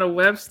Webb, Donald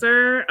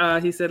Webster.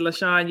 He said,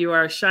 LaShawn, you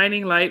are a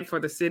shining light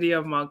for the city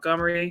of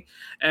Montgomery,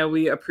 and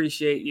we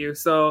appreciate you.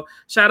 So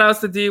shout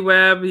outs to D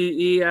Webb.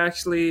 He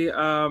actually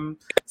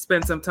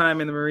spent some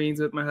time in the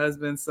Marines with my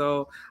husband.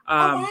 So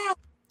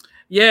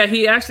yeah,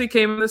 he actually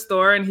came in the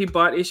store and he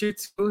bought issue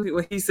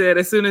 2. He said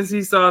as soon as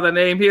he saw the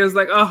name, he was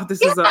like, oh,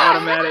 this is an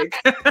automatic.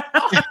 I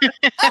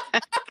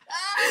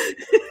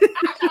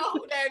know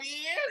who that is.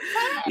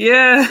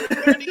 Yeah.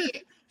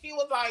 He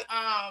was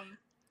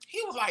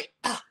he was like,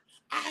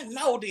 I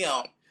know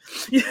them.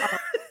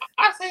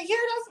 I said, yeah,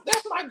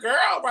 that's my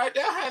girl right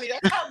there, honey.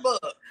 That's her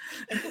book.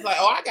 And she's like,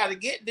 oh, I got to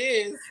get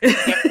this.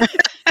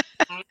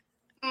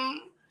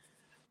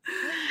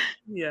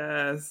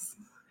 Yes.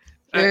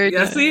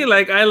 Yeah, see,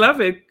 like, I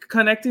love it.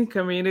 Connecting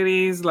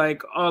communities,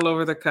 like, all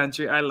over the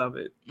country. I love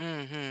it.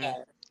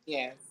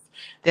 Yes.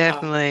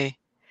 Definitely.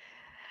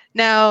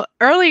 Now,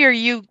 earlier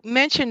you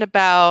mentioned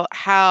about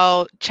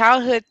how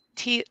childhood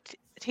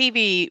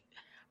TV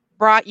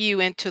brought you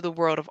into the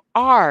world of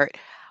art.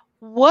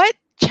 What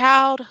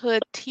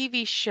childhood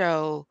TV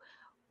show,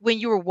 when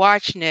you were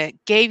watching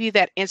it, gave you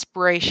that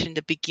inspiration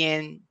to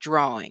begin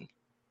drawing?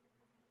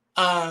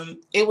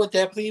 It would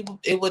definitely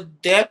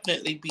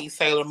be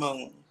Sailor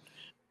Moon.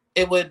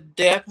 It would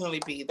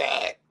definitely be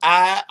that.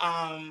 I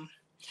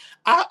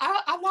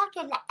liked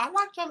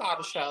a lot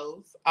of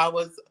shows. I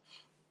was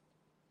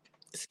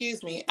a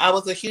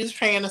huge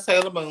fan of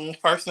Sailor Moon,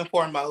 first and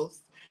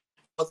foremost.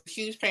 I was a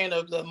huge fan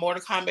of the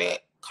Mortal Kombat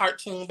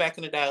cartoon back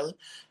in the day,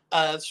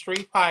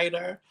 Street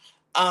Fighter.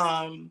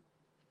 I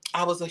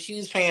was a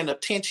huge fan of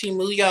Tenchi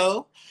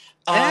Muyo.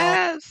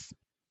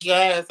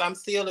 Yes, I'm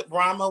still at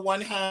Brahma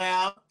one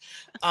half.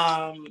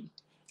 I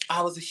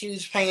was a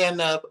huge fan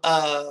of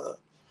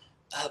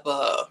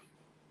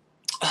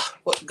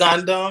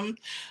Gundam.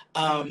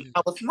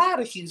 I was not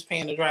a huge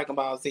fan of Dragon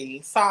Ball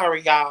Z.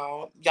 Sorry,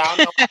 y'all. Y'all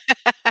know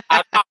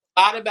I talk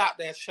a lot about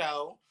that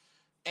show.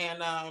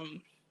 And I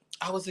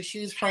was a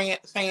huge fan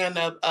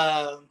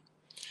of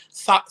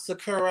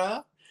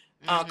Sakura,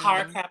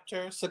 Card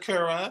Captor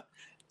Sakura.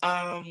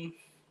 A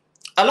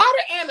lot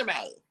of anime.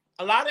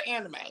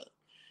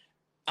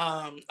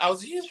 I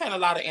was a huge fan of a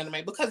lot of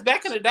anime because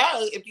back in the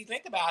day, if you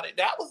think about it,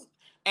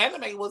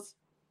 anime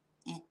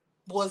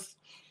was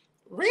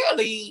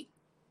really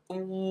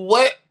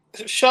what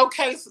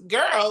showcased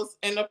girls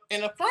in the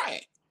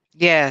front.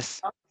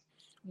 Yes.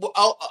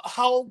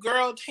 Whole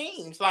girl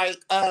teams like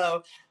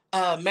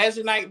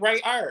Magic Knight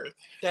Ray Earth.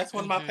 That's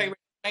one of my favorite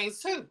names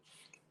too.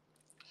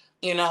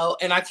 You know,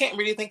 and I can't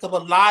really think of a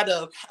lot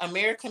of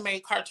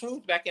American-made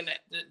cartoons back in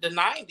the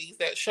 90s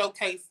that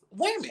showcased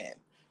women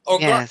or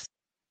girls.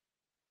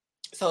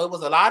 So it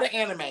was a lot of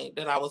anime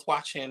that I was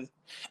watching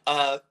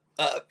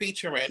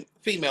featuring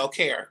female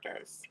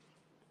characters.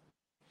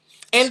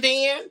 And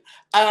then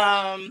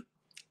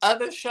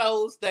other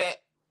shows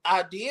that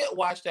I did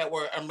watch that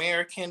were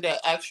American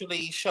that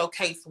actually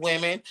showcased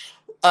women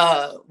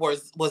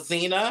was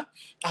Xena.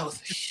 I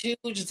was a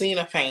huge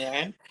Xena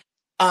fan.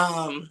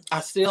 I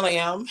still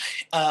am.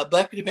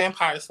 Buffy the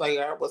Vampire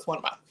Slayer was one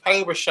of my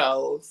favorite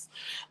shows.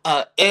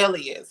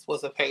 Alias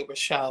was a favorite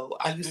show.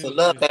 I used to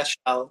love that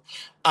show.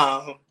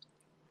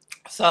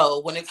 So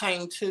when it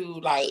came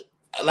to like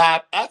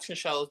live action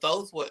shows,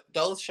 those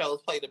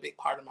shows played a big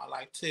part of my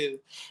life too,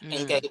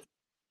 and gave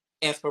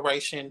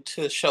inspiration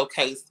to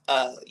showcase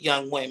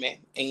young women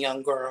and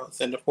young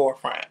girls in the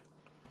forefront.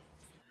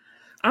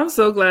 I'm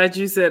so glad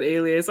you said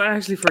Alias. I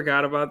actually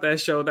forgot about that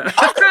show. But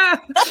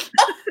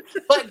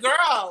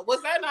girl,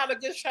 was that not a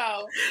good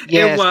show?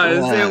 Yes,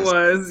 it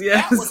was.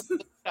 Yes. That was a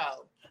good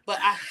show. But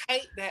I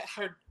hate that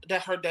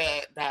her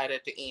dad died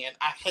at the end.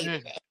 I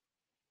hated that.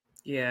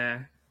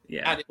 Yeah.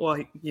 Well,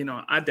 you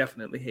know, I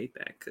definitely hate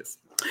that because,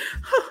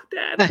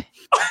 Dad.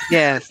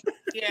 Yes.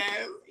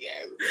 Yes.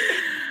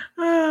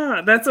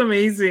 That's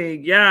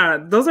amazing. Yeah,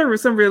 those are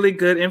some really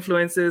good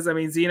influences. I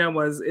mean, Xena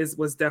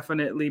was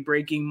definitely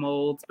breaking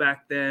molds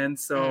back then.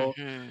 So,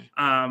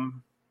 kind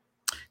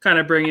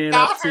of bringing it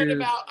up to. Y'all heard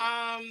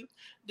about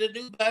the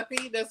new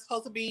Buffy that's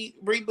supposed to be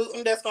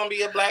rebooting? That's going to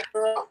be a black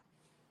girl.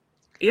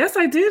 Yes,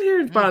 I did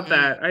hear about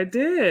that. I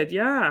did.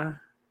 Yeah.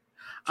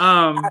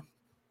 I'm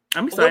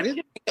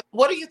excited.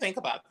 What do you think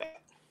about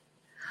that?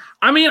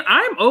 I mean,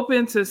 I'm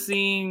open to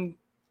seeing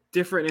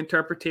different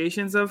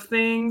interpretations of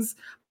things.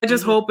 I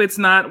just hope it's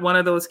not one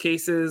of those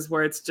cases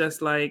where it's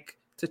just like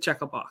to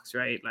check a box,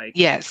 right? Like,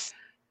 yes,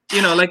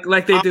 you know, like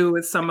they do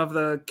with some of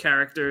the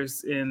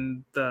characters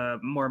in the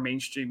more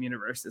mainstream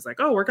universes. Like,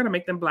 oh, we're gonna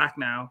make them black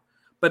now,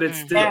 but it's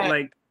still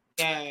like,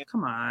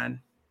 come on,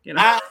 you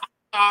know. I'm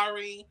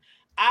sorry,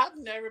 I've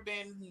never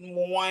been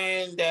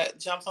one that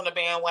jumps on the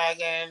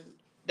bandwagon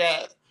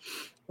that,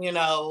 you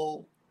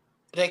know,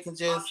 they can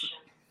just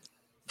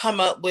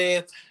come up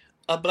with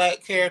a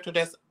black character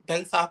that's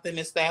based off an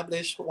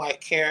established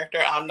white character.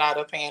 I'm not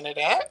a fan of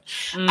that.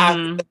 I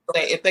feel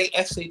that if they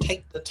actually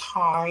take the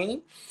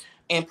time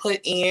and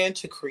put in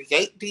to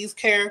create these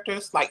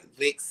characters like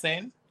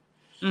Vixen,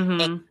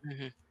 and,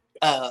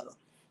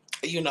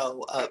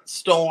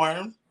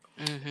 Storm,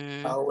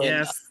 and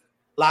a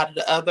lot of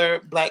the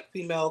other black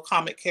female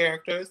comic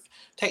characters,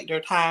 take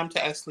their time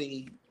to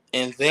actually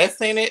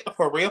invest in it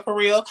for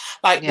real.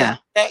 Like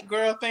that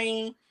girl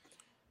thing.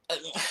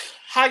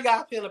 How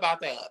y'all feel about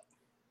that?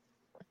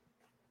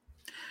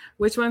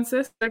 Which one,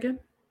 sis? Again?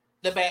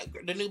 The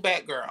new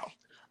Batgirl.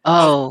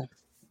 Oh,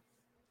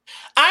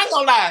 I ain't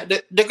gonna lie,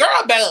 the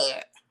girl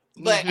bad.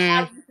 But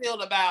how do you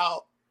feel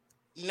about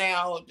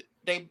now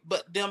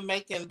them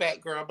making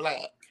Batgirl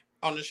black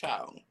on the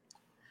show?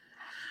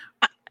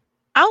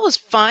 I was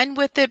fine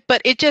with it,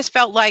 but it just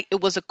felt like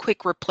it was a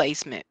quick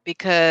replacement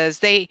because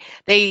they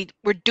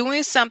were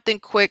doing something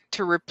quick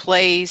to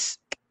replace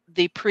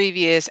the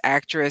previous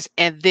actress,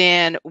 and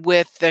then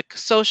with the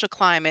social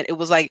climate, it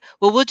was like,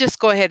 well, we'll just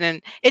go ahead, and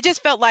it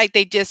just felt like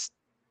they just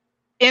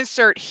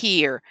insert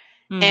here,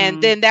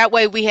 and then that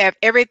way we have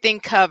everything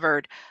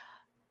covered.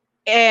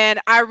 And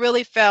I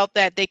really felt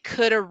that they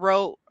could have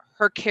wrote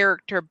her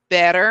character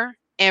better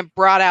and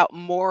brought out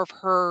more of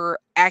her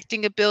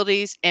acting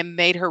abilities and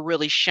made her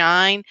really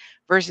shine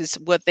versus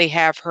what they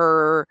have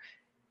her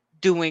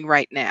doing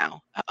right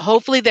now.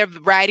 Hopefully their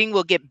writing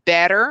will get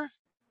better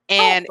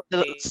and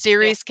the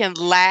series can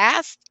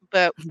last,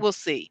 but we'll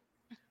see.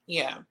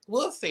 Yeah,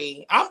 we'll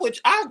see. I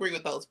agree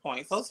with those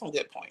points. Those are some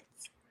good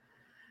points.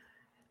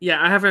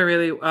 Yeah, I haven't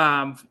really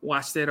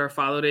watched it or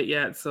followed it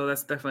yet, so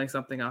that's definitely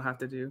something I'll have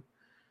to do.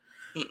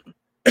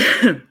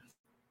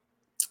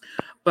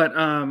 But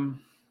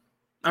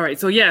all right,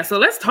 so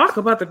let's talk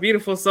about The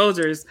Beautiful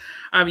Soldiers.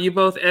 You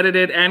both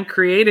edited and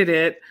created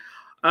it.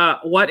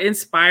 What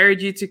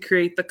inspired you to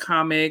create the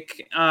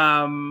comic?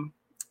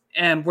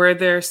 And were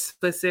there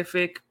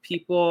specific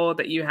people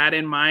that you had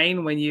in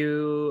mind when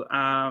you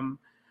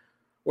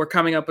were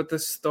coming up with the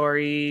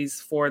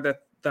stories for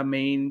the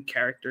main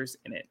characters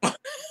in it?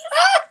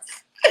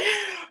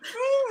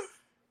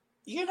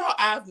 You know,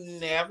 I've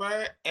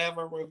never,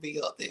 ever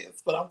revealed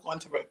this, but I'm going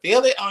to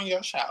reveal it on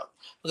your show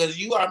because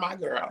you are my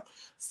girl.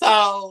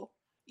 So,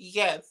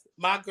 yes,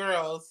 my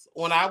girls,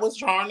 when I was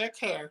drawing their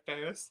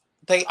characters,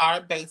 they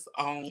are based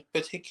on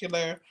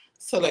particular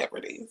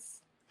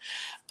celebrities.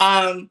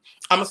 I'm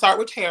going to start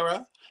with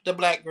Tara, the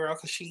black girl,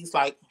 because she's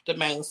like the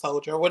main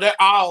soldier. Well, they're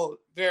all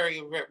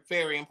very,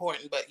 very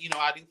important, but, you know,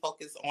 I do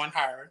focus on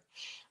her.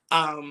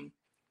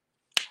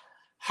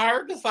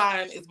 Her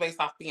design is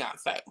based off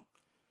Beyonce.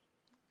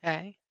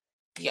 Okay.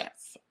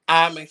 Yes.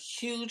 I'm a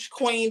huge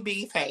Queen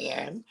Bee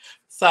fan.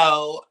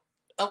 So,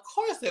 of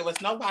course, there was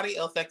nobody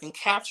else that can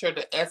capture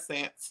the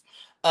essence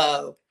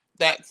of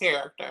that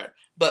character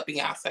but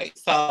Beyonce.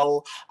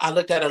 So, I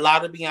looked at a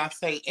lot of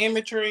Beyonce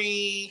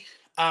imagery.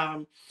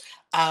 I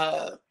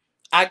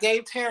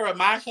gave Tara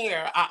my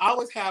hair. I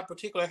always have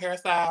particular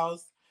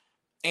hairstyles,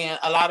 and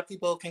a lot of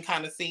people can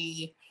kind of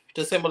see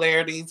the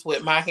similarities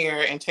with my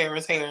hair and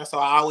Tara's hair. So,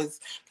 I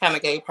always kind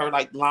of gave her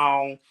like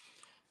long,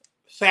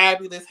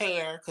 fabulous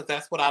hair because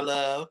that's what I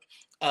love.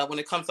 When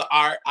it comes to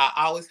art, I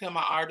always tell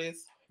my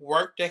artists,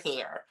 work the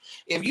hair.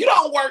 If you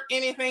don't work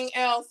anything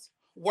else,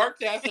 work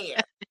that hair.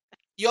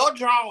 Your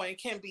drawing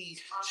can be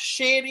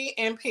shitty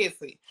and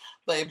pissy,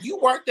 but if you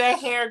work that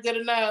hair good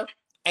enough,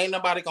 ain't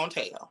nobody gonna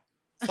tell.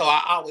 So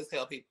I always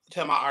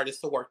tell my artists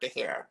to work the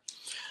hair.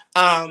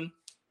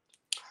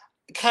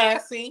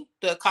 Cassie,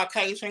 the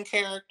Caucasian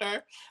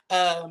character,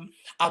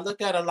 I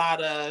looked at a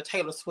lot of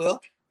Taylor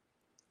Swift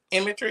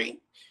imagery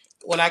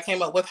when I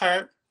came up with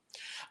her.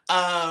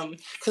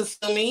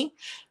 Kasumi,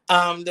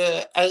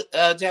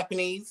 the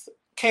Japanese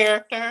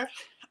character.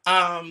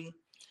 Zhang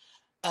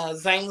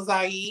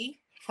Ziyi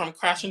from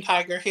Crouching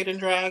Tiger, Hidden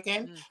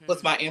Dragon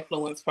was my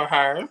influence for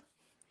her.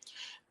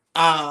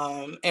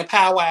 And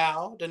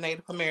Powwow, the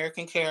Native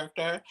American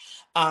character.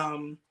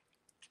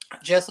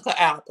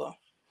 Jessica Alba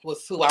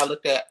was who I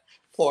looked at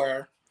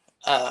for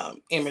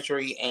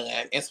imagery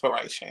and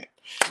inspiration.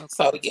 Okay.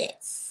 So,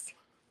 yes.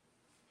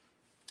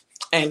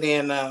 And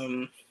then,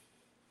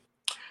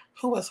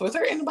 who else? Was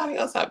there anybody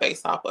else I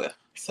based off of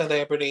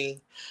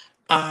celebrity?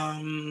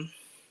 The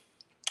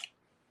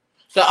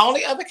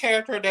only other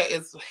character that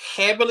is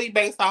heavily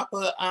based off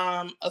of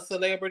a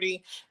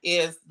celebrity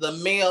is the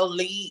male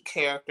lead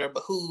character,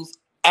 but who's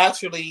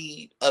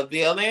actually a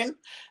villain,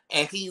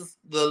 and he's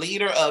the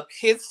leader of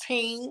his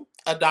team,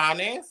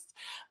 Adonis.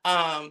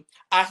 I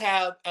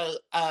have an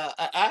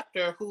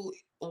actor who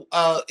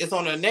is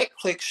on a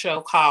Netflix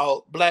show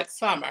called Black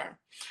Summer.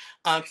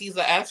 He's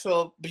an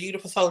actual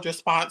Beautiful Soldier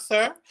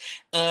sponsor,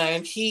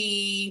 and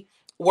he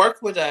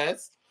worked with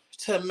us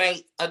to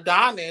make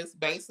Adonis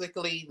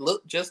basically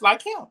look just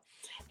like him.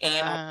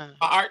 And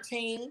our art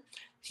team,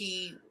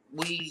 we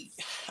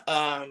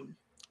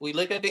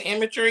looked at the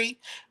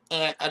imagery,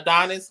 and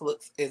Adonis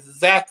looks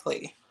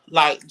exactly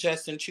like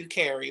Justin Chu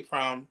Carey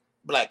from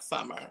Black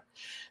Summer.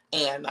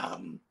 And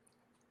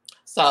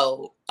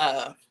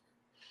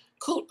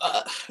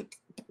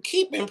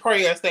keep in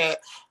prayers that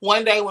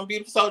one day when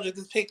Beautiful Soldier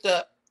gets picked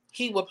up,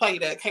 he will play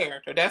that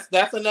character.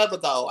 That's another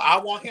goal. I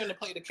want him to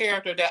play the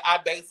character that I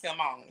base him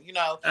on. You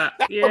know, that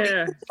would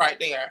be right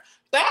there.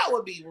 That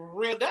would be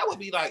real. That would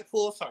be like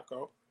full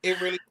circle. It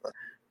really would.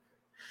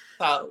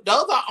 So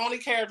those are only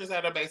characters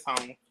that are based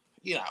on,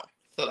 you know,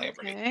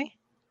 celebrity. Okay.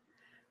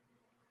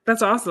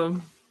 That's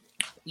awesome.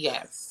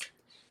 Yes.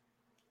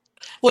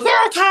 Was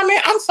there a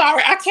comment? I'm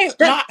sorry, I can't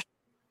not.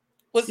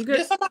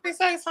 Did somebody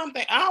say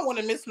something? I don't want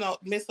to miss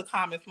the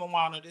comments,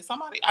 Moana. Did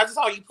somebody? I just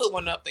saw you put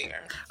one up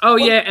there. Oh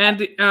yeah,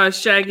 Andy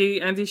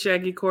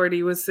Shaggy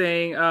Cordy was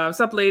saying,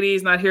 "Sup,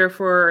 ladies, not here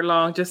for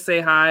long. Just say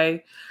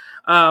hi,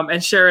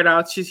 and share it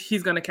out.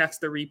 He's gonna catch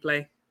the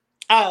replay."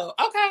 Oh,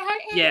 okay. Hi,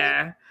 Andy.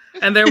 Yeah.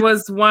 And there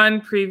was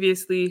one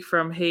previously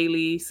from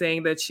Haley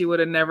saying that she would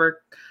have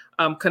never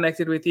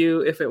connected with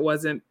you if it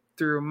wasn't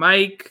through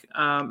Mike.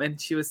 And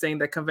she was saying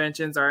that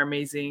conventions are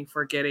amazing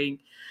for getting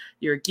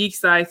your geek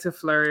side to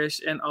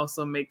flourish and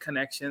also make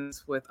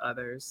connections with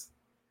others.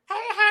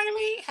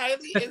 Hi, Haley.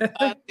 Haley is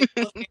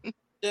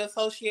the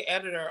associate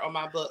editor on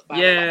my book.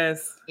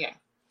 Yes. Yeah.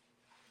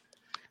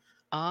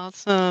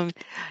 Awesome.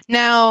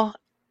 Now,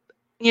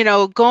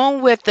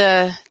 going with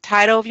the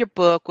title of your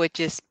book, which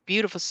is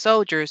Beautiful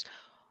Soldiers,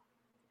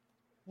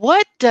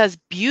 what does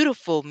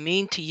beautiful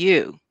mean to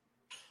you?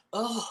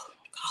 Oh,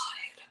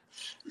 God.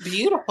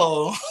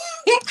 Beautiful.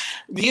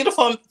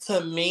 Beautiful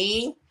to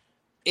me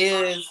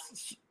is,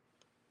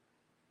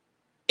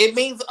 it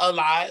means a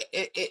lot.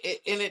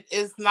 It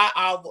is not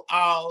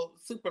all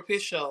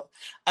superficial.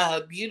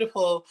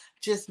 Beautiful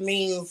just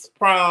means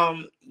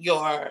from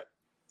your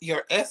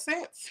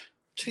essence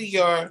to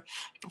your,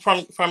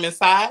 from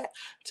inside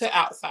to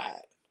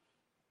outside.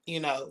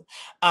 Being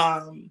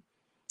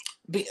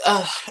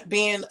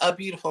a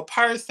beautiful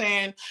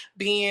person,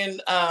 being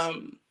a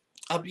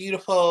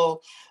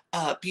beautiful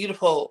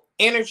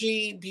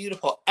energy,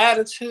 beautiful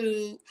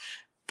attitude,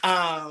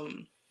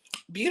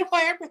 beautiful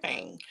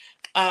everything.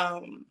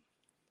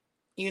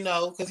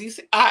 Because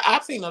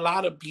I've seen a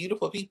lot of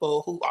beautiful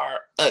people who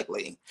are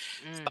ugly.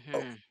 Mm-hmm.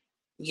 So,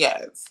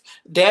 yes,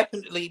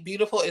 definitely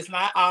beautiful is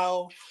not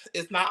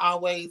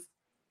always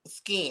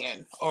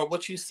skin or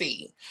what you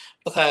see,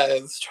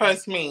 because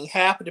trust me,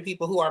 half of the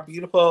people who are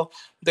beautiful,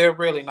 they're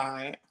really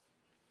not.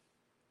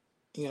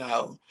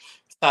 So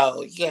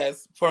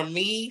yes, for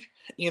me,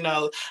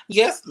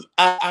 yes,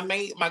 I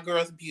made my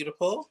girls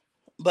beautiful,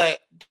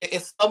 but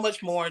it's so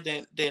much more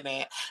than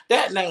that.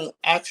 That name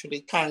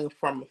actually came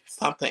from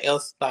something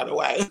else, by the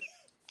way.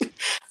 It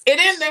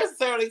didn't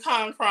necessarily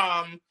come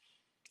from,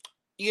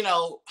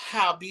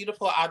 how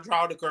beautiful I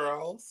draw the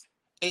girls.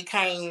 It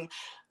came,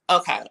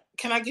 okay,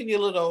 can I give you a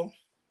little?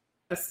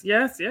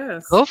 Yes.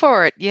 Go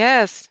for it.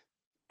 Yes.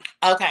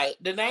 Okay,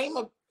 the name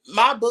of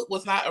my book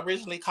was not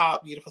originally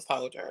called Beautiful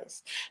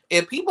Soldiers.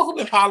 If people who've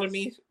been following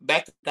me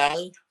back in the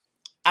day,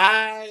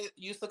 I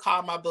used to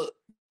call my book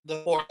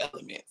The Four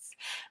Elements.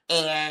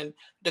 And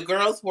the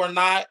girls were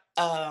not,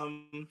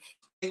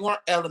 they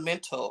weren't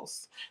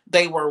elementals.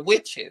 They were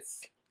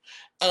witches.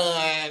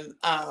 And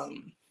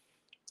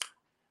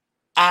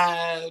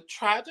I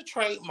tried to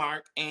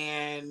trademark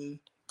and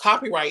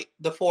copyright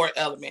The Four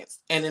Elements,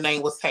 and the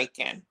name was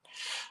taken.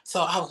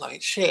 So I was like,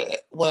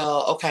 shit,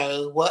 well,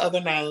 okay, what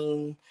other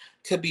name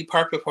could be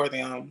perfect for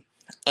them?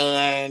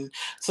 And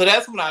so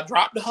that's when I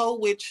dropped the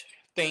whole witch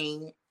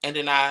thing, and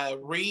then I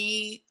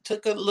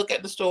took a look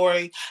at the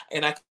story,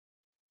 and I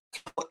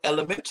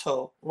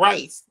elemental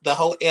race, the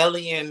whole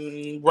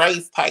alien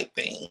race type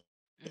thing.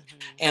 Mm-hmm.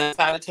 And I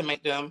decided to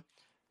make them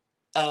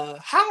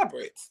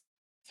hybrids,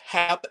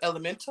 half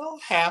elemental,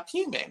 half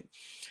human.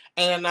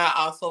 And I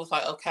also was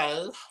like,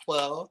 okay,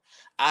 well,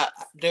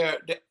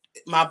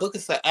 my book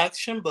is an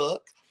action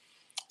book,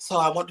 so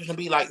I want them to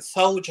be like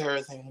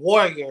soldiers and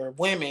warrior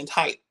women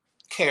type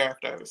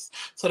characters.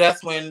 So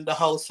that's when the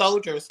whole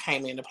soldiers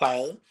came into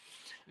play.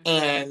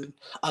 And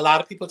a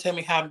lot of people tell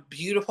me how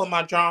beautiful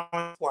my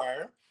drawings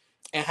were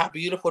and how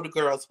beautiful the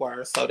girls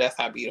were. So that's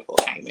how beautiful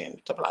came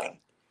into play.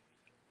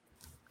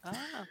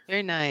 Ah,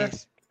 very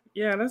nice.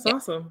 That's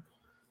awesome.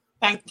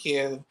 Thank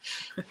you.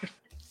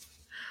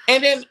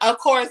 And then, of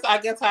course, I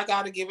guess I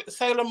got to give it.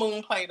 Sailor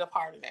Moon played a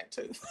part in that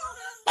too.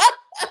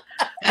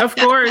 Of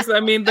course, I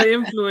mean the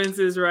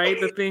influences, right?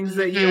 The things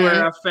that you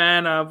were a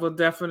fan of will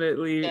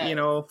definitely,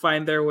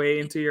 find their way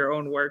into your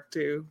own work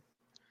too.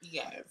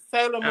 Yes,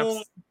 Sailor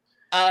Moon.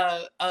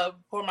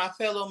 For my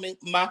fellow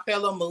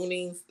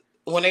Moonies,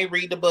 when they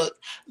read the book,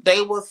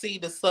 they will see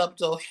the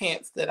subtle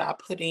hints that I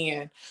put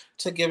in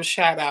to give a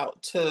shout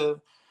out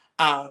to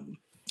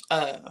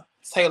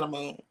Sailor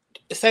Moon.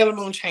 Sailor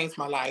Moon changed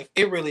my life.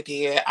 It really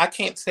did. I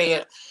can't say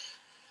it.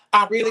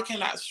 I really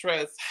cannot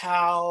stress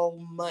how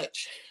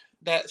much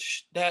that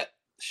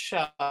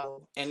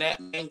show and that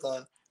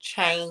manga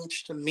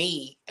changed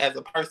me as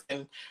a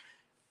person.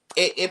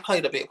 It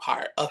played a big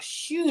part, a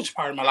huge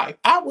part of my life.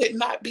 I would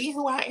not be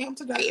who I am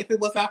today if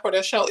it was not for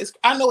that show.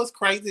 I know it's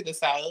crazy to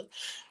say,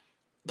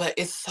 but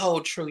it's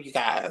so true, you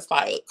guys.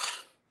 Like,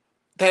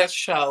 that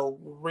show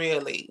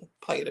really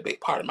played a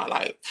big part of my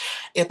life.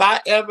 If I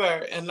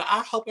ever, and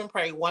I hope and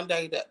pray one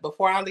day that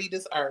before I leave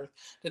this earth,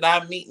 that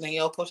I meet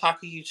Naoko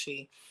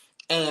Takeuchi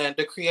and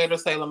the creator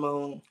of Sailor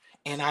Moon,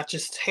 and I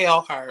just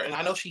tell her, and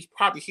I know she's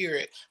probably hear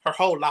it her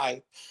whole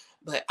life,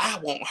 but I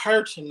want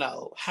her to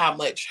know how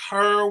much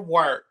her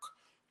work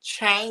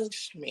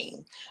changed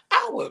me.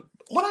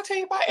 When I tell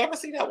you, if I ever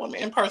see that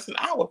woman in person,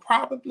 I would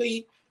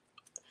probably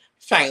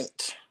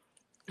faint.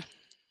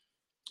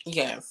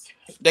 Yes,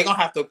 they're going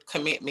to have to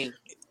commit me.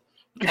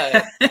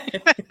 I'm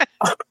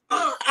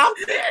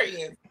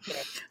serious.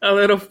 A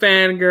little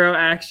fangirl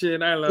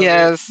action. I love it.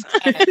 Yes.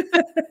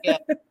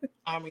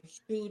 I'm a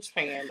huge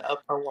fan of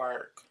her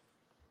work.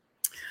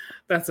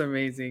 That's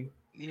amazing.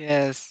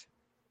 Yes.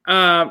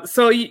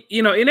 So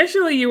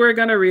initially you were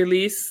gonna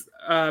release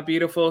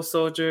Beautiful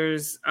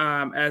Soldiers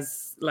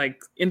as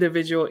like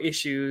individual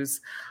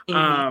issues.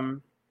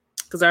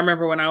 Because I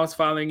remember when I was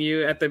following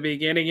you at the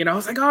beginning, you know, I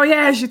was like, oh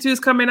yeah, issue 2 is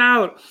coming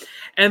out.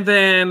 And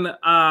then,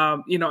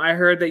 you know, I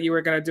heard that you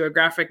were going to do a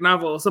graphic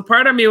novel. So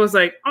part of me was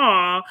like,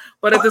 aw,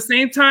 but at the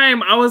same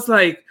time, I was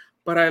like,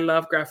 but I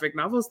love graphic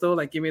novels though.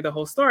 Like, give me the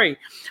whole story.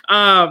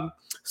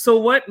 So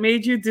what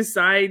made you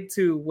decide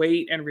to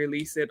wait and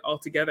release it all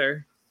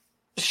together?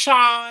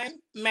 Sean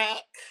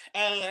Mac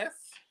ass.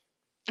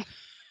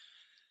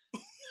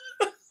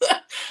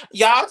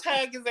 Y'all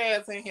tag his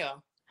ass in here.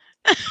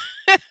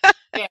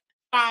 Yeah,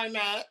 Sean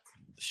Mac.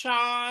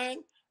 Sean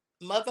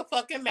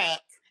motherfucking Mac.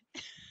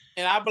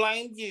 And I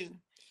blame you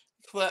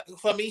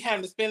for me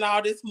having to spend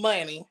all this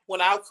money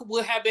when I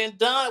would have been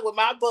done with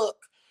my book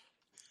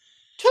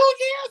 2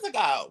 years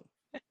ago.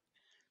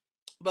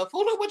 But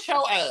fooling with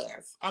your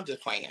ass. I'm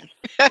just playing.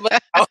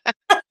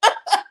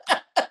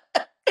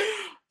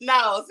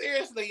 No,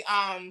 seriously.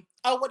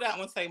 What that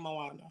one say,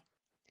 Moana?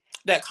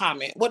 That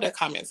comment. What that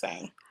comment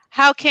saying?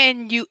 How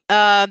can you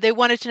they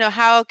wanted to know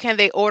how can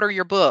they order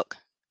your book?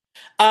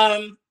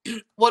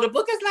 Well, the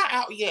book is not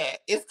out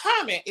yet. It's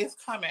coming. It's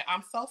coming.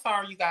 I'm so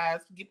sorry, you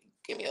guys. Give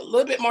me a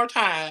little bit more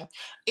time.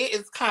 It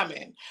is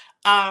coming.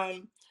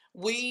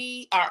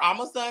 We are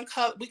almost done.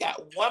 We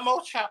got one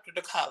more chapter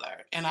to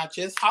color, and I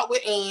just talked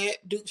with Ed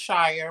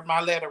Dukeshire,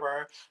 my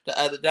letterer, the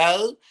other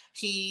day.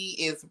 He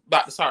is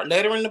about to start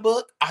lettering the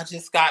book. I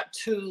just got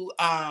to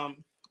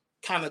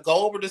kind of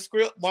go over the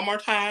script one more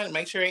time,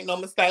 make sure ain't no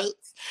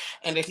mistakes,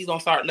 and then he's gonna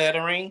start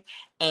lettering.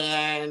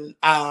 And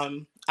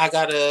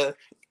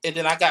and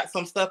then I got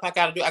some stuff I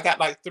gotta do. I got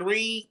like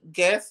 3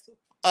 guest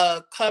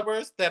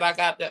covers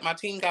that my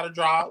team got to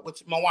draw,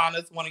 which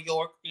Moana's one of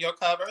your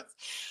covers.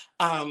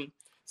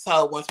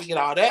 So once we get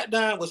all that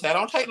done, which that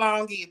don't take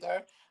long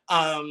either,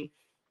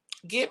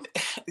 give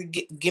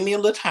me a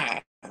little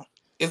time.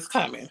 It's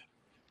coming.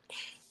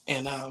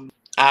 And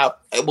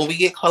when we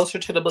get closer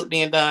to the book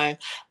being done,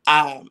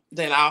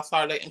 then I'll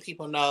start letting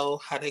people know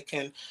how they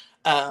can,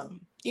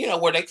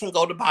 where they can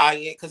go to buy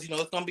it. Because,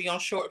 it's going to be on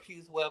Short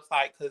Fuse's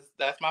website, because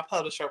that's my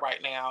publisher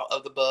right now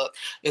of the book.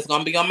 It's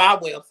going to be on my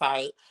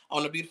website,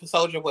 on the Beautiful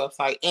Soldier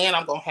website, and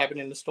I'm going to have it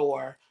in the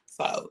store.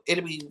 So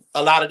it'll be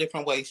a lot of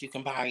different ways you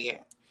can buy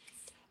it.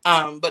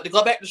 But to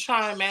go back to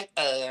Sean Mac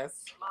I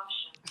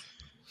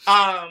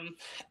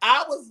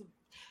was,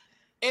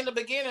 in the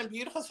beginning,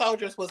 Beautiful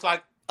Soldiers was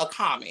like a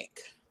comic.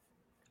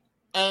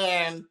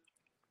 And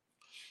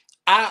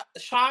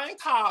Sean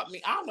called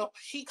me. I don't know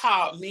if he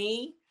called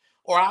me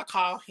or I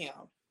called him.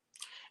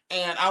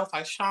 And I was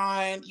like,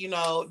 Sean,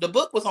 the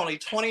book was only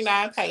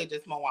 29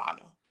 pages,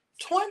 Moana.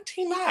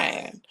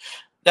 29.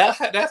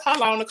 That's how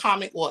long the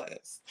comic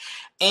was.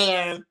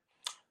 And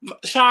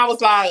Sean was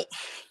like,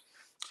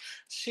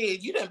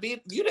 shit, you done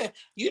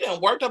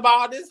worked up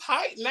all this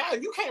hype. Now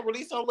you can't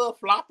release a little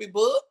floppy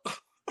book.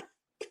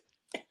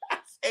 I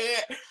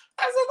said,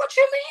 what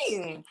you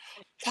mean?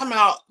 Come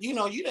out, you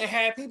done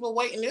had people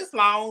waiting this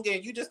long,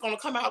 and you just gonna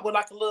come out with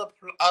like a little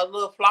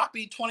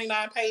floppy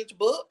 29-page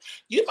book?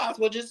 You might as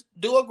well just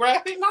do a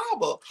graphic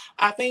novel.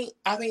 I think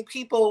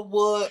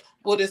people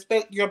would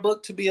expect your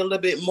book to be a little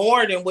bit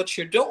more than what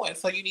you're doing,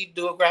 so you need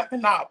to do a graphic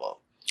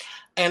novel.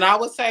 And I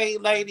would say,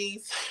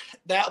 ladies,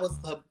 that was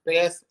the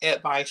best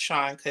advice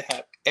Sean could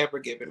have ever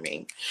given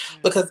me,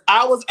 because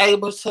I was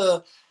able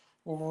to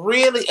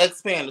really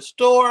expand the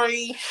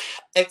story,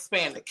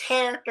 expand the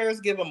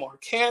characters, give them more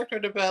character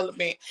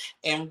development,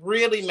 and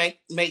really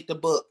make the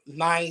book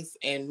nice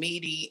and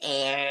meaty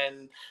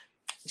and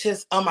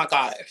just, oh my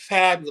God,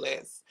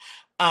 fabulous.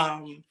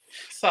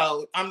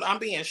 So I'm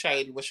being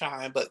shady with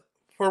Sean, but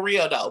for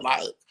real though,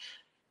 like,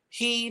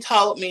 he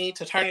told me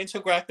to turn it into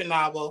a graphic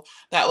novel.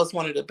 That was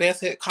one of the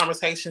best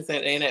conversations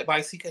and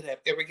advice he could have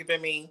ever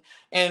given me.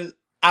 And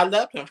I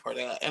loved him for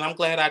that. And I'm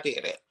glad I did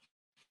it.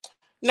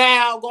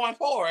 Now, going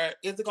forward,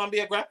 is it going to be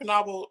a graphic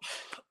novel?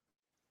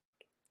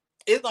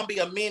 It's going to be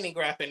a mini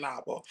graphic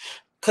novel,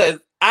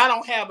 because I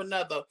don't have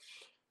another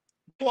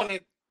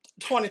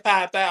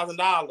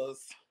 $25,000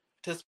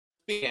 to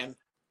spend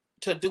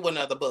to do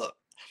another book.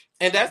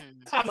 And that's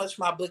how much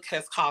my book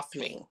has cost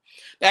me.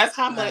 That's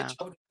how much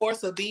over the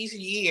course of these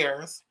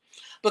years,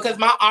 because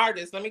my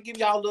artist, let me give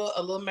y'all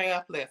a little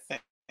math lesson.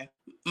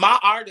 My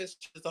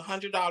artist is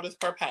 $100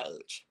 per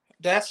page.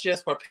 That's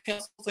just for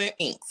pencils and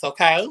inks,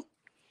 okay?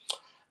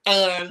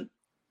 And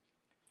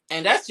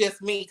that's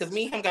just me, because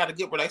me and him got a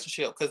good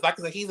relationship. Because like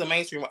I said, he's a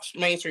mainstream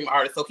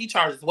artist, so he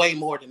charges way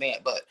more than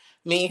that. But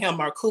me and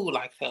him are cool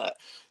like that.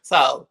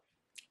 So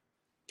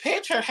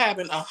picture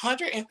having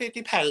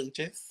 150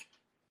 pages,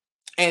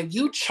 and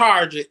you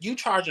charging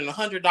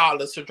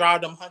 $100 to draw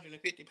them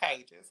 150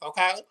 pages,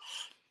 okay?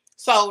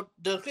 So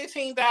the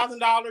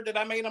 $15,000 that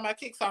I made on my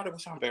Kickstarter,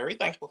 which I'm very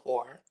thankful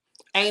for,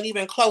 ain't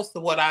even close to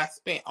what I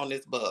spent on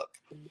this book.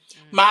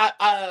 My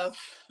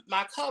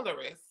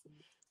colorist,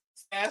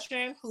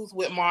 Sebastian, who's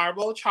with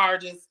Marvel,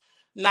 charges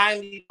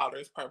 $90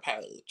 per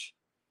page.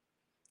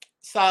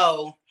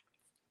 So,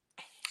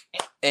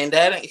 and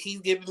that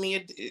he's giving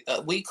me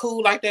we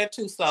cool like that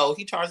too. So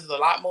he charges a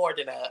lot more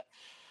than that.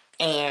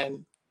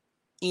 And,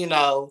 you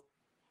know,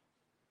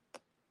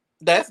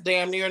 that's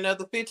damn near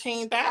another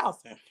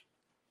 15,000.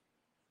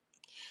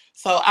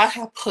 So I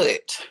have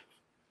put,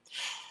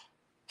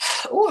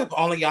 if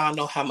only y'all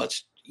know how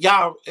much,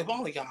 if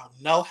only y'all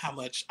know how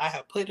much I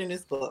have put in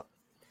this book.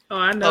 Oh,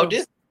 I know. So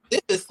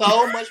this is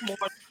so much more.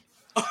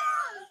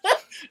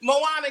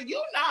 Moana,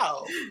 you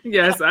know.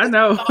 Yes, I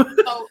know.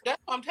 So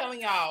that's what I'm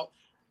telling y'all.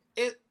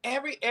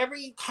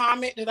 Every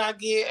comment that I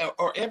get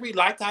or every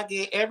like I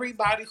get,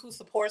 everybody who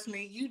supports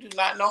me, you do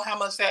not know how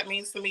much that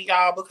means to me,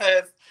 y'all,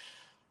 because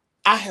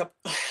I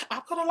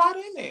put a lot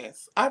in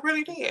this. I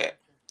really did.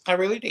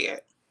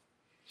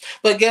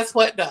 But guess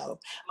what though?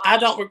 I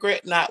don't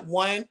regret not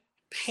one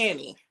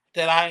penny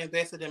that I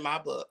invested in my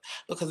book,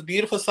 because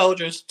Beautiful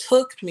Soldiers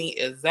took me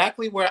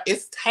exactly where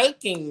it's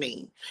taking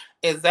me,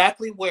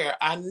 exactly where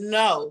I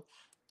know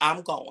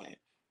I'm going.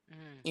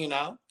 You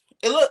know,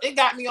 it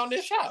got me on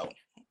this show.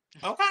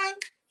 Okay.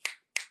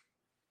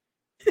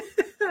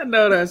 I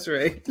know that's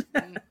right.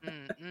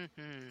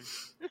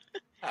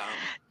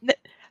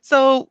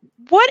 So,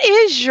 what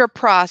is your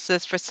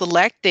process for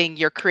selecting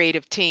your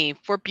creative team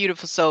for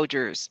Beautiful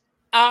Soldiers?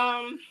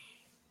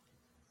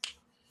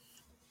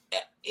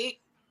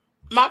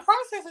 My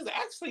process is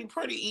actually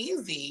pretty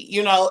easy.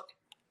 You know,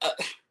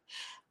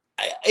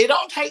 it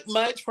don't take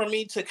much for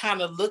me to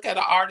kind of look at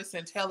an artist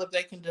and tell if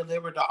they can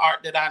deliver the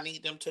art that I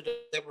need them to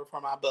deliver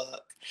for my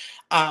book.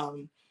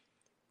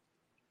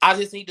 I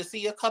just need to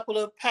see a couple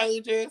of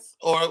pages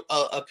or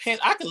a pen.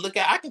 I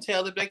can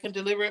tell if they can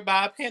deliver it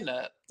by a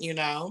pinup, you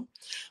know?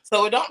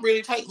 So it don't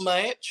really take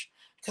much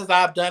because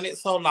I've done it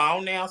so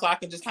long now. So I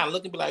can just kind of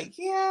look and be like,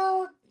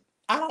 yeah,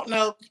 I don't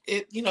know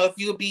if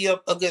you'll be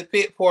a good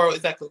fit for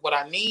exactly what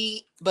I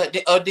need. But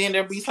then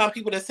there'll be some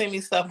people that send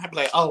me stuff and I'll be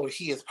like, oh,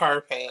 he is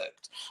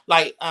perfect.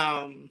 Like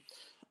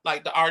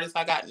the artist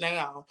I got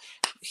now,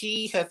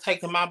 he has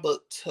taken my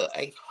book to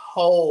a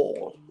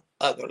whole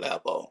other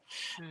level,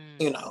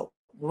 you know.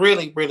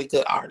 Really, really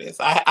good artists.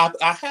 I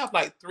have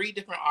like 3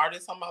 different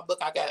artists on my book.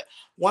 I got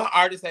one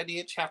artist that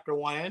did chapter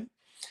 1,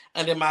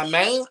 and then my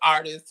main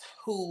artist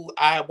who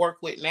I work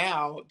with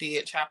now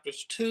did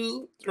chapters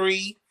 2,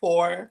 3,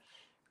 4,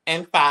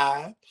 and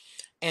 5.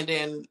 And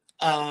then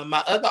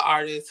my other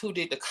artist who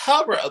did the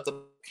cover of the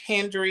book,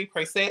 Hendry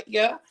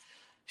Presetia,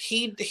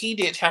 he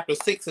did chapter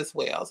 6 as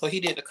well. So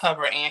he did the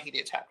cover and he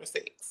did chapter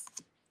 6.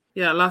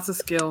 Yeah, lots of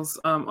skills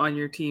on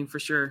your team for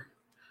sure.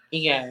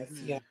 Yes,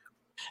 yeah.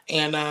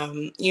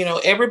 And you know,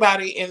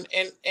 everybody and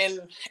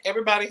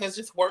everybody has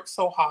just worked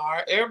so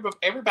hard.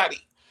 Everybody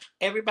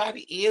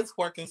is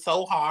working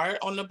so hard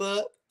on the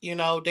book. You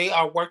know, they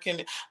are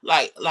working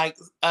like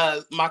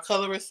my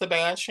colorist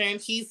Sebastian.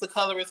 He's the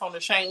colorist on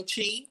the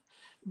Shang-Chi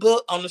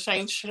book, on the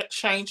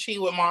Shang-Chi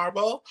with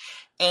Marvel.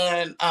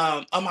 And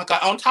oh my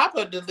God, on top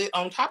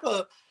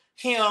of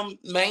him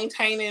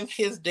maintaining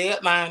his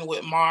deadline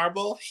with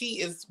Marvel, he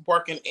is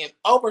working in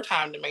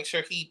overtime to make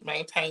sure he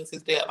maintains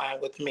his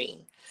deadline with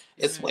me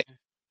as well.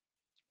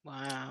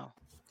 Wow.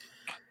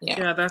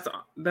 Yeah,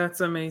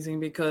 that's amazing,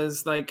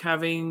 because like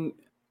having,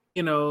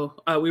 you know,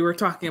 we were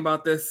talking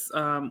about this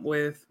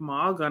with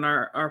Mog on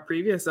our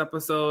previous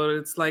episode.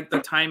 It's like the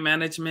time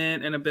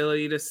management and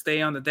ability to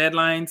stay on the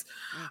deadlines.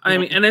 I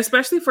mean, and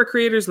especially for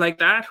creators like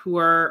that who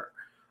are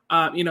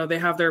you know, they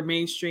have their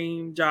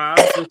mainstream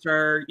jobs, which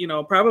are, you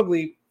know,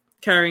 probably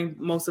carrying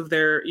most of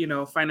their, you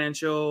know,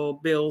 financial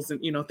bills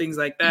and, you know, things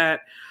like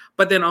that.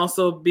 But then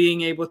also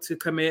being able to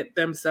commit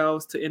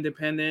themselves to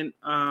independent,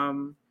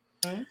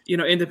 you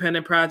know,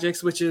 independent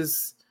projects, which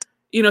is,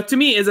 you know, to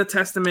me is a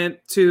testament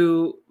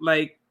to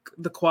like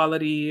the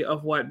quality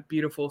of what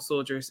Beautiful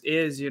Soldiers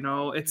is, you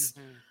know, it's,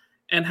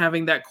 and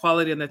having that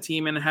quality in the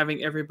team and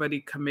having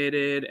everybody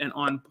committed and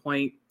on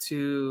point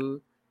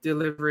to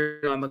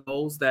deliver on the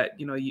goals that,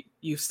 you know,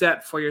 you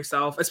set for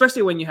yourself,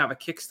 especially when you have a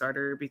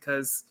Kickstarter,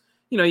 because,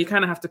 you know, you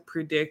kind of have to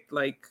predict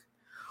like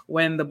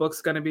when the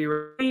book's going to be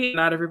ready.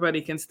 Not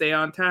everybody can stay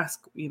on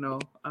task, you know.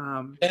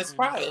 That's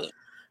right.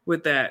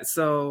 With that.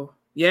 So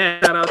yeah,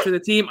 shout out to the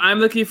team. I'm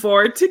looking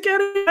forward to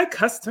getting a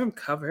custom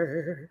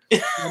cover. I'm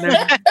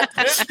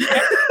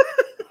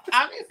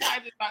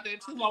excited about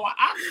that too, Mama.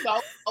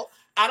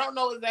 I don't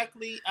know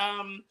exactly,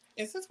 and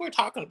since we're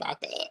talking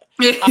about that,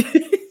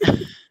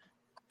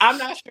 I'm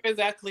not sure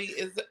exactly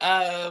is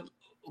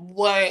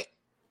what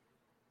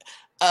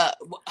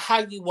how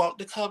you want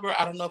the cover.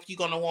 I don't know if you're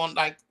gonna want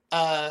like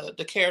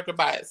the character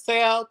by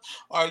itself,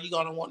 or you're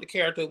gonna want the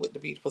character with the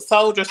Beautiful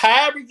Soldiers.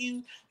 However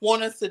you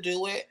want us to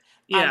do it.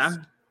 Yeah.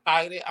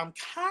 I'm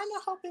kind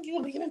of hoping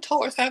you're leaning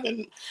towards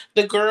having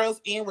the girls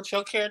in with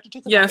your character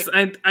too. Yes,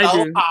 I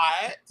do.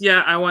 Hot.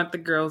 Yeah, I want the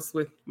girls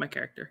with my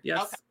character.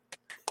 Yes.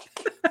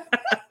 Okay.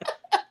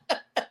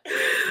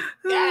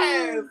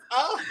 Yes.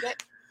 Oh,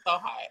 that's so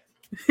hot.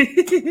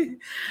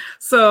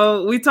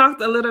 So we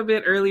talked a little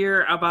bit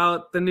earlier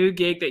about the new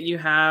gig that you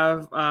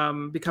have,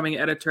 becoming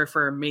an editor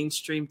for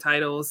mainstream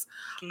titles.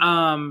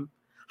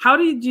 How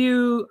did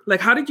you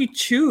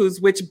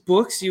choose which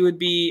books you would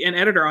be an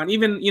editor on,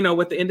 even, you know,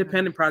 with the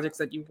independent projects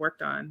that you've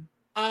worked on?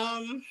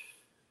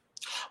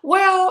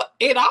 Well,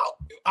 it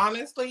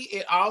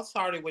all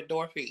started with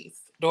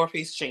Dorothy's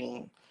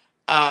Jean.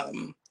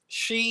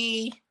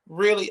 She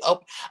really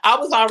I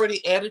was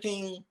already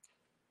editing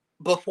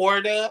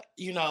before that,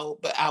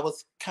 but I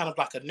was kind of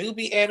like a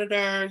newbie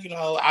editor.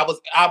 I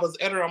was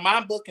editor on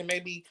my book and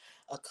maybe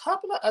a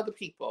couple of other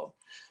people,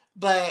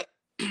 but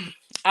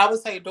I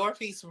would say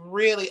Dorothy's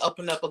really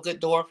opened up a good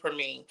door for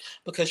me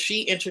because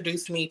she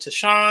introduced me to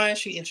Sean.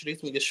 She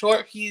introduced me to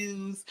Short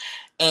Fuse,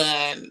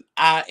 and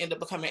I ended up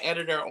becoming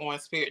editor on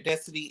Spirit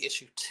Destiny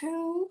issue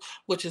 2,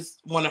 which is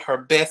one of her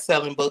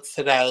best-selling books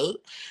today.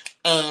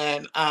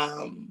 And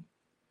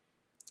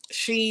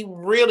she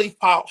really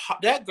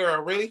that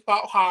girl really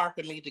fought hard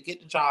for me to get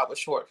the job with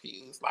Short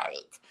Fuse. Like,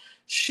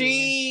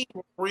 she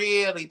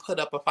really put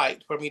up a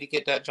fight for me to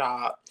get that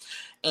job.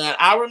 And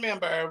I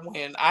remember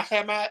when I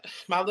had my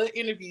little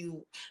interview,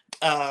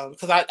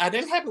 because I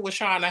didn't have it with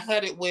Sean. I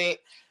had it with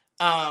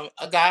a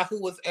guy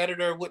who was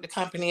editor with the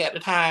company at the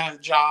time,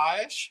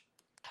 Josh.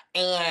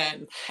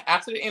 And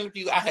after the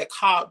interview, I had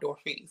called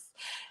Dorothy's.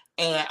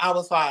 And I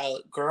was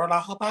like, girl, I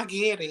hope I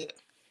get it.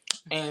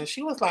 And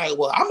she was like,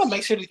 well, I'm gonna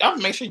make sure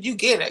you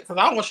get it because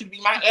I want you to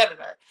be my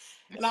editor.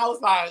 And I was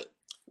like,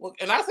 well,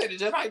 and I said it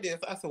just like this.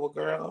 I said, well,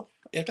 girl,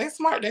 if they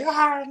smart, they'll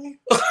hire me.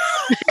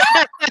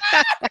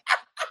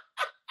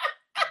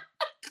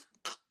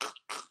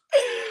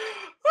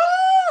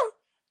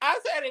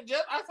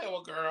 I said,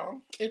 well,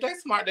 girl, if they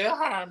smart, they'll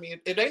hire me.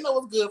 If they know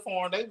what's good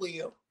for them, they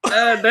will.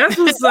 That's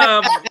what's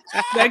up.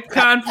 That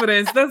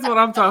confidence. That's what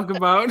I'm talking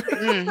about.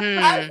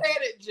 Mm-hmm. I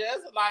said it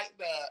just like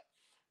that.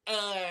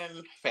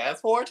 And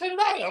fast forward to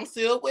today, I'm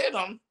still with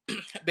them.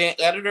 Been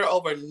editor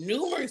over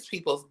numerous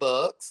people's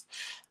books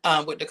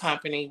with the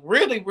company.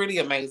 Really, really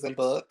amazing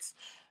books.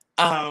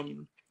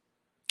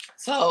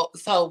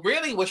 So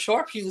really with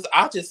Short Fuse,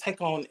 I'll just take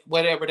on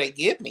whatever they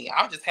give me.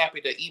 I'm just happy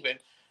to even,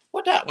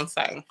 what that one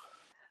say?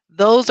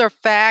 Those are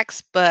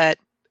facts, but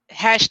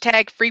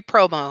hashtag free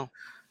promo.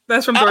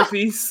 That's from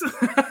Dorothy's.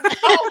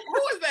 Oh,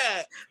 who is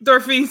that?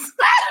 Dorothy's.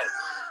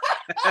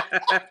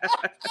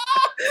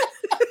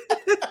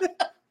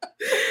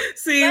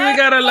 See, we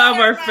gotta love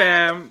our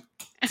fam.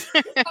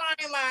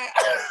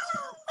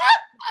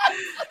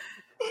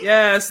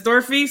 Yes,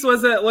 Dorothy's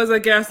was a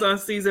guest on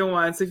season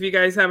 1. So if you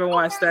guys haven't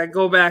watched that,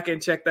 go back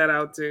and check that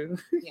out too.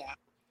 Yeah,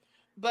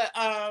 but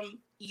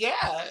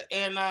yeah,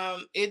 and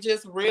it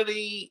just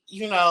really,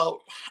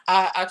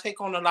 I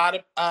take on a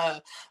lot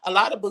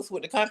of books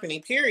with the company,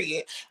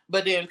 period.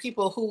 But then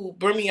people who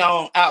bring me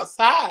on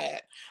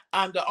outside,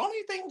 the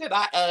only thing that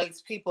I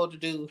ask people to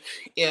do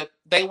if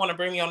they want to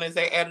bring me on as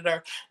their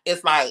editor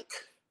is like,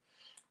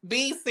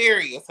 be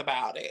serious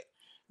about it.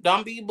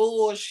 Don't be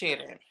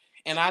bullshitting.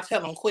 And I tell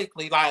them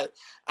quickly, like,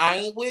 I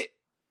ain't with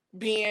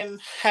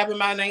having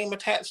my name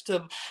attached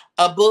to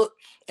a book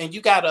and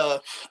you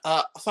got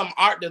some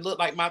art that look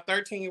like my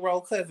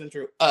 13-year-old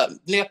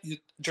nephew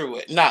drew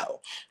it. No,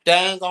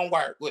 that ain't gonna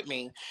work with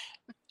me.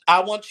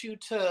 I want you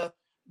to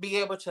be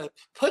able to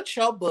put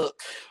your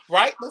book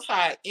right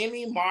beside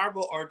any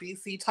Marvel or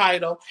DC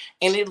title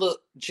and it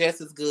look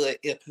just as good,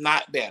 if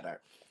not better.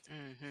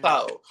 Mm-hmm.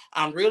 So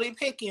I'm really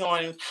picky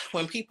on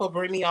when people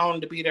bring me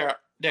on to be their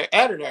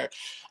editor.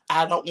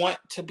 I don't want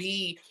to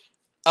be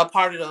a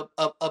part of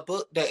a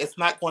book that is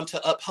not going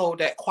to uphold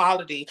that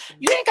quality.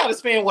 You ain't got to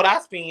spend what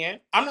I spend.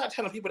 I'm not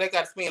telling people they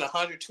got to spend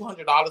 $100,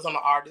 $200 on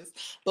an artist,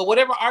 but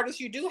whatever artist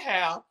you do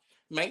have,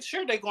 make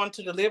sure they're going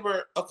to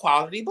deliver a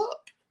quality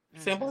book.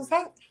 Mm-hmm. Simple as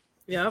that.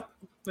 Yep,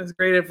 that's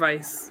great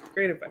advice.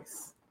 Great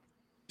advice.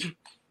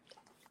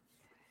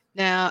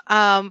 Now,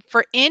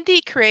 for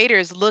indie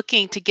creators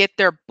looking to get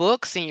their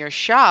books in your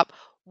shop,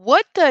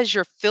 what does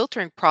your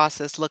filtering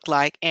process look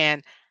like,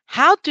 and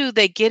how do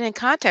they get in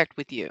contact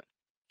with you?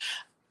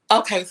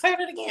 Okay, say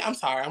that again. I'm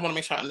sorry. I want to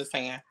make sure I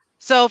understand.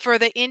 So for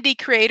the indie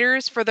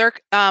creators, for their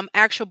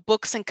actual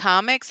books and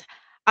comics,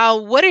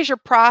 what is your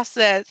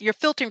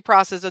filtering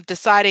process of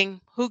deciding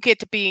who get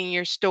to be in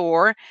your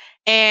store,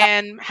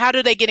 and how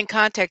do they get in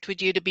contact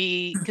with you to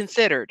be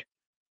considered?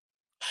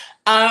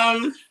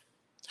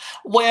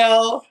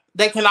 Well,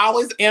 they can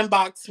always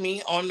inbox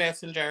me on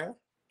Messenger,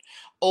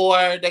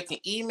 or they can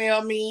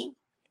email me.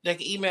 They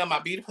can email my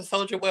Beautiful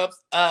Soldier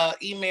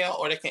email,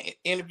 or they can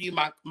interview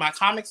my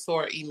comic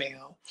store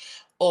email.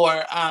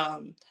 Or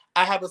I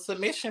have a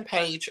submission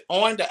page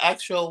on the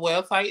actual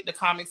website,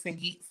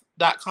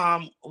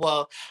 thecomicsandgeeks.com.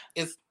 Well,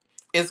 it's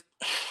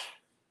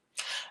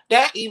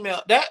that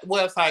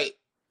website,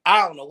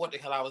 I don't know what the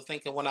hell I was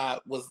thinking when I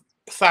was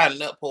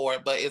signing up for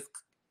it, but it's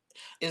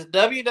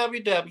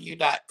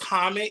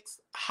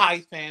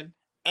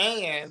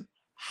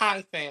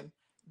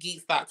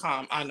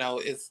www.comics-and-geeks.com. I know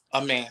it's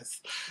a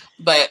mess,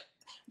 but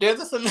there's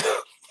a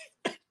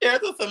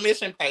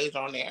submission page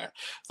on there,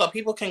 so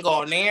people can go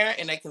on there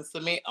and they can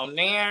submit on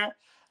there.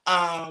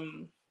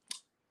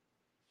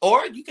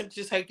 Or you can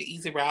just take the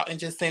easy route and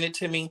just send it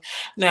to me.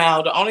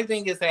 Now, the only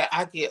thing is that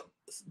I get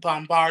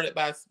bombarded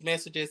by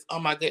messages. Oh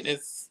my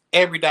goodness,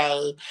 every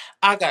day.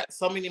 I got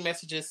so many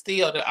messages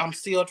still that I'm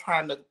still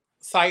trying to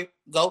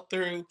go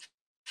through.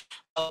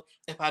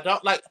 if I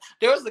don't like,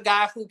 there was a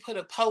guy who put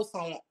a post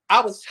on,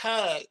 I was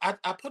tagged.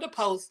 I put a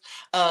post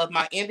of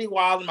my indie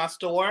wall in my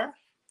store,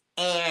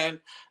 and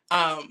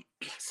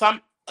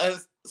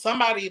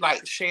somebody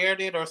like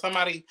shared it, or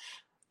somebody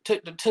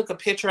took a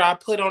picture I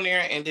put on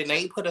there, and then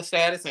they put a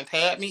status and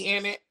tagged me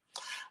in it.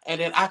 And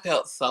then I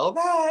felt so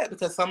bad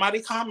because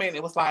somebody commented,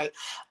 it was like,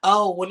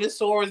 oh, when this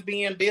store is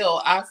being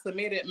built, I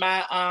submitted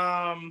my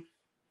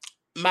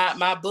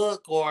my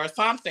book or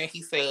something,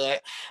 he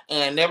said,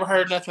 and never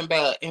heard nothing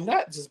back. And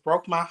that just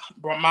broke my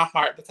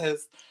heart,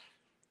 because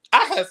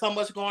I had so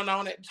much going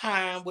on at the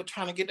time with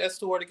trying to get that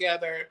store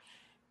together,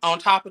 on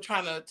top of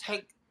trying to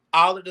take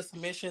all of the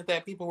submissions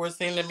that people were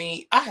sending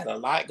me. I had a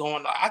lot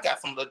going on. I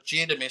got some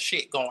legitimate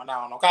shit going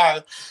on,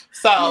 okay?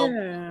 So,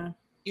 yeah.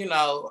 You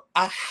know,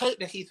 I hate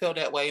that he felt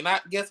that way. And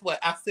guess what?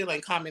 I still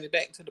ain't commented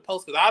back to the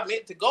post, because I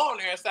meant to go on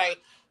there and say,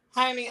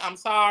 honey, I'm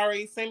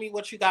sorry. Send me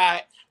what you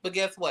got. But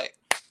guess what?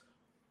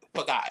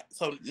 Forgot.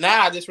 So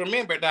now I just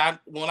remembered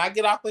that when I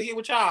get off of here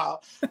with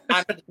y'all,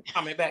 I need to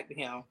comment back to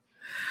him.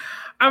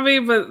 I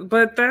mean,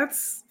 but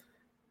that's,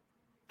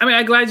 I mean,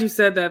 I'm glad you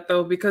said that,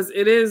 though, because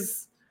it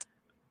is,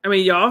 I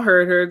mean, y'all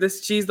heard her.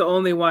 She's the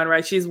only one,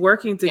 right? She's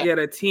working to get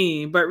a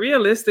team. But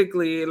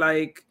realistically,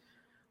 like,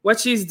 what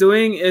she's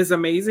doing is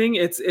amazing.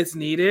 It's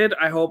needed.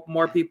 I hope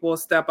more people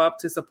step up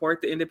to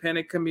support the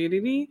independent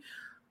community.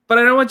 But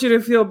I don't want you to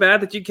feel bad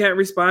that you can't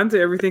respond to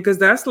everything, because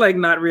that's like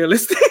not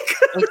realistic.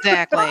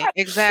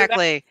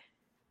 Exactly.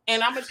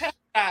 And I'm going to tell you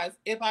guys,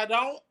 if I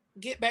don't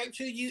get back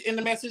to you in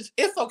the message,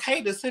 it's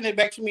okay to send it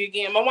back to me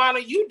again. Moana,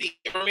 you did,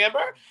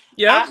 remember?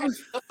 Yeah. I had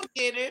to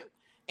forget it.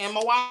 And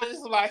Moana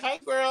just was like, hey,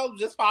 girl,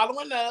 just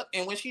following up.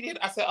 And when she did,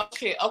 I said, oh,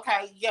 shit,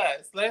 okay,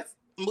 yes, let's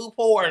move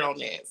forward on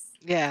this.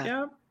 Yeah.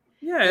 Yeah.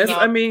 Yes,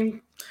 I mean,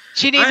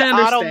 she needs an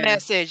auto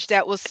message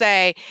that will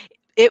say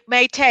it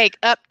may take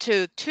up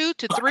to 2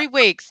 to 3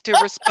 weeks to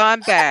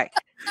respond back.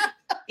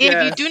 If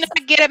you do not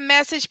get a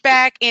message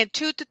back in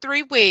 2 to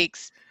 3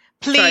 weeks,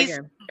 please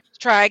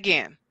try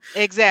again.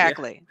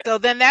 Exactly. Yeah. So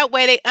then that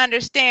way they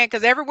understand,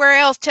 because everywhere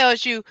else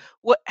tells you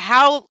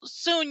how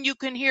soon you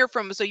can hear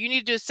from them. So you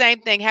need to do the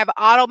same thing. Have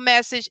an auto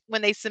message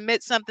when they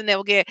submit something.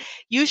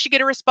 You should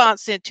get a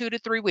response in 2 to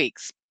 3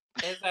 weeks.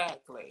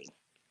 Exactly.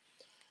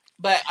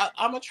 But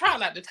I'm going to try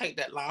not to take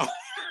that long.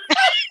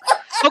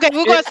 Okay,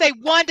 we're going to say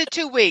 1 to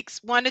 2 weeks.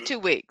 1 to 2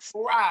 weeks.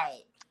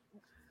 Right.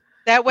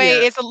 That way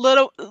it's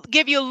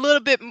give you a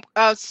little bit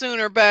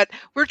sooner, but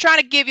we're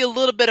trying to give you a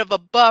little bit of a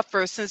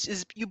buffer since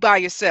it's you by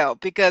yourself,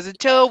 because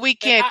until we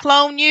can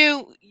clone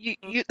you,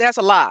 that's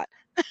a lot.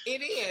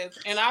 It is.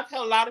 And I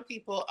tell a lot of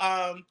people,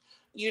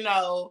 you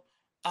know,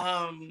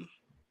 I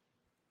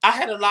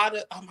had a lot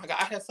of, oh my God,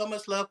 I had so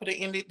much love for the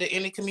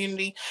indie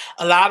community.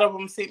 A lot of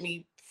them sent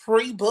me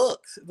free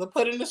books to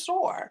put in the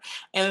store,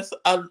 and it's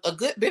a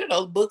good bit of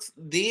those books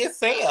did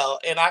sell,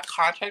 and I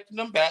contacted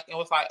them back and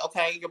was like,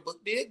 okay, your book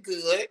did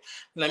good,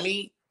 let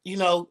me, you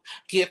know,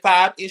 get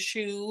 5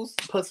 issues,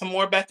 put some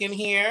more back in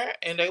here,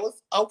 and they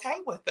was okay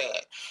with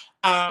that.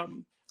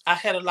 I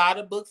had a lot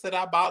of books that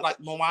I bought, like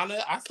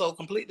Moana, I sold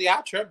completely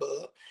out your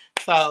book,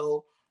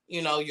 so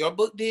you know, your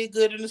book did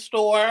good in the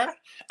store.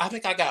 I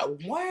think I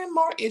got 1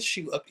 more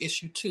issue of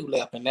issue 2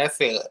 left, and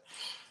that's it.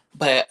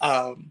 But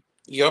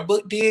your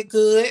book did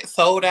good,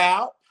 sold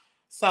out.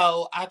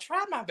 So I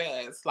try my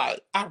best. Like,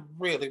 I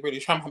really, really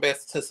try my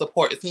best to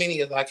support as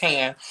many as I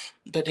can.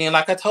 But then,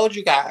 like I told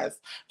you guys,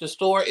 the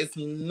store is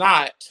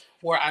not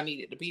where I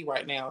need it to be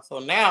right now. So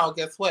now,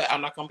 guess what?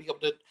 I'm not going to be able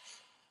to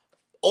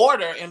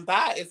order and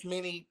buy as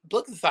many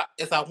books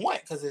as I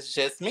want, because it's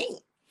just me.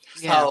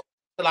 Yeah. So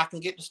until I can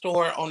get the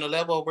store on the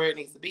level where it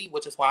needs to be,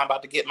 which is why I'm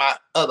about to get my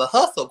other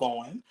hustle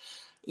going,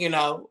 you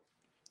know,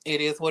 it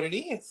is what it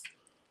is.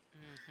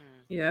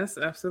 Yes,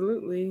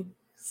 absolutely.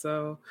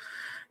 So,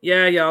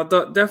 yeah, y'all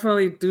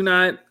definitely do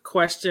not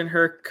question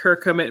her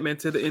commitment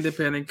to the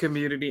independent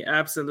community.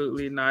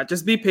 Absolutely not.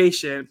 Just be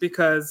patient,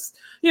 because,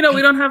 you know,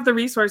 we don't have the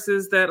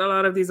resources that a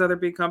lot of these other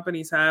big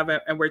companies have,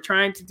 and we're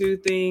trying to do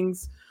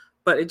things,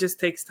 but it just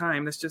takes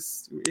time.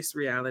 It's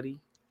reality.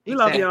 We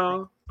love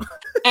y'all.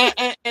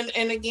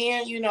 and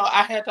again, you know,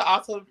 I had to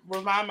also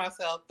remind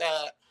myself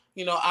that,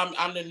 you know,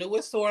 I'm the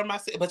newest store in my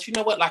city, but you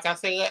know what? Like I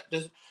said,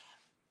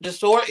 the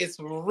store is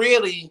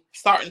really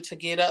starting to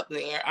get up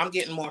there. I'm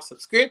getting more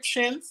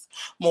subscriptions,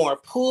 more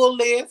pull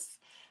lists,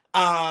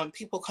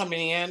 people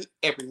coming in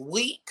every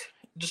week.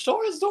 The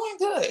store is doing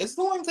good. It's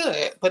doing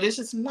good, but it's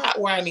just not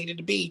where I needed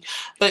to be.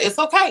 But it's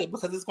okay,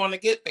 because it's going to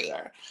get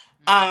there.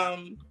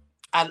 I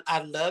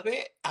love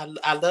it.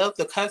 I love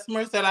the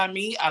customers that I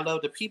meet. I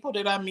love the people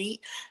that I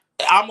meet.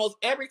 Almost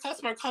every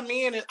customer come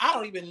in, and I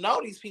don't even know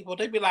these people.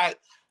 They be like,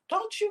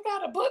 don't you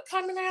got a book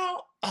coming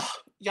out? Oh,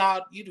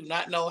 y'all, you do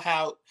not know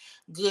how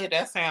good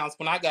that sounds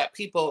when I got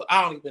people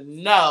I don't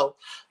even know.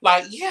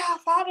 Like, yeah, I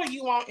follow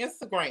you on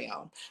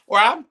Instagram, or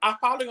I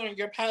follow you on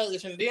your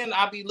page, and then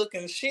I be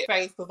looking shit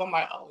face because I'm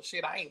like, oh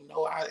shit, I didn't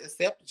know I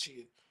accepted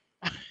you.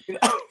 You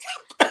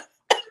know?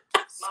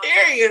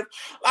 Serious.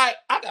 Like,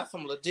 I got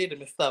some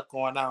legitimate stuff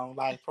going on,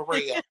 like, for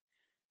real.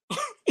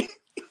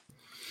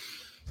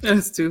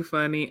 That's too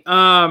funny.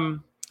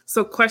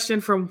 So,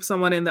 question from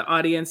someone in the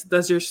audience: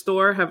 does your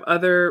store have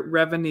other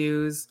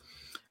revenues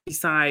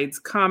besides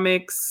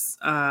comics,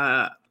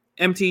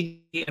 MTG,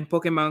 and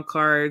Pokemon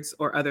cards,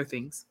 or other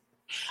things?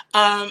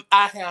 I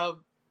have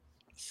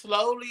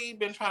slowly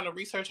been trying to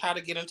research how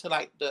to get into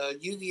like the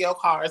Yu-Gi-Oh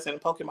cards and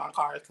Pokemon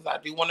cards because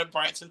I do want to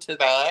branch into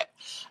that.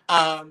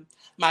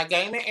 My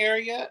gaming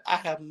area, I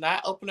have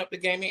not opened up the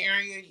gaming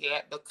area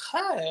yet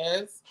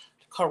because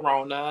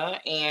Corona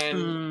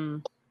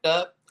and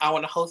I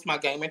want to host my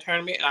gaming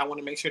tournament and I want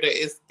to make sure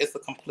that it's a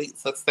complete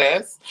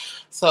success.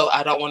 So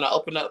I don't want to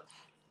open up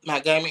my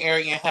gaming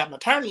area and have my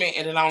tournament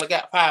and then I only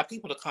got 5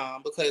 people to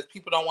come because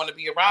people don't want to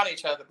be around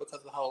each other because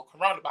of the whole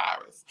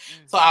coronavirus.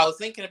 So I was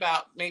thinking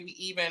about maybe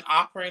even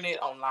offering it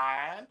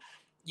online.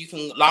 You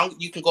can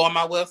go on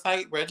my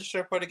website,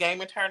 register for the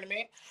gaming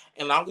tournament,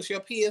 and long as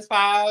your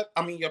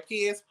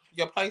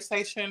your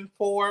PlayStation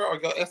 4 or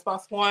your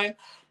Xbox One,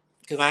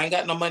 because I ain't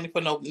got no money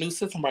for no new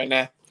system right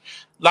now.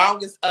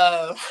 Long as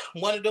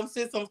one of them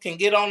systems can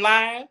get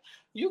online,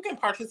 you can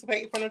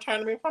participate from the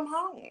tournament from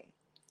home.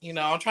 You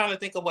know, I'm trying to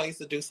think of ways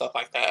to do stuff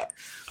like that.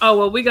 Oh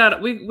well, we got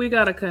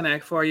to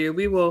connect for you.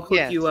 We will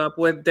hook you up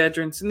with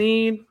Dedrin's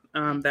Need.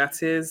 That's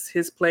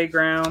his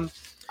playground.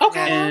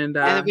 Okay. And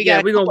we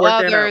got a couple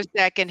others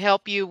that can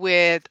help you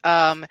with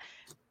how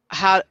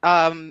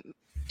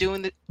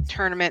doing the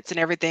tournaments and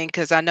everything.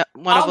 Because I know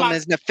one of them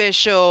is an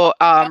official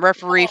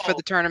referee for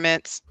the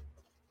tournaments.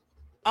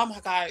 Oh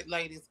my God,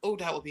 ladies! Oh,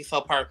 that would be so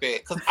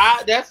perfect because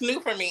that's new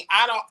for me.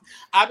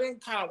 I've been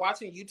kind of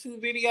watching YouTube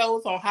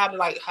videos on how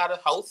to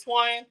host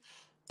one.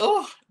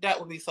 Oh, that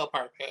would be so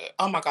perfect.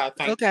 Oh my God,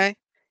 thank you. Okay,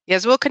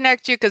 yes, we'll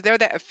connect you because they're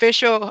the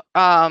official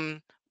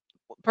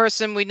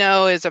person we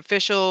know is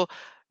official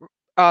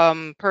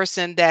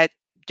person that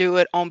do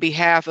it on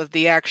behalf of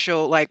the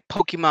actual like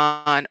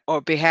Pokemon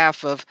or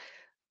behalf of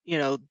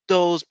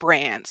those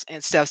brands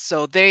and stuff.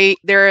 So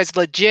they're as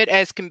legit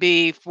as can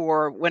be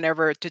for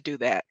whenever to do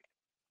that.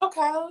 Okay.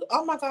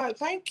 Oh my God.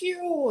 Thank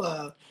you.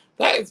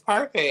 That is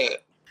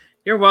perfect.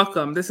 You're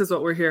welcome. This is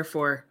what we're here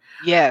for.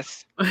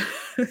 Yes.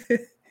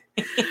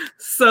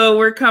 So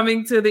we're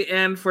coming to the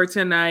end for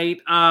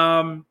tonight.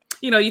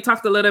 You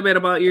talked a little bit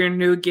about your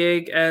new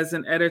gig as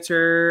an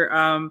editor.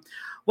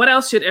 What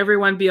else should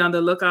everyone be on the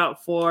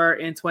lookout for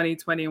in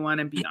 2021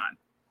 and beyond?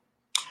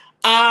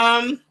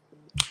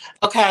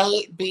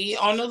 Okay. Be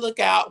on the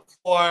lookout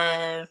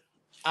for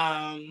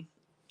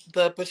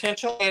the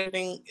potential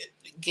editing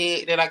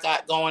gig that I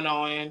got going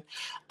on.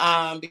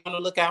 Be on the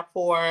lookout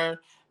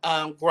for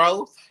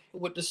growth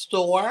with the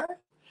store.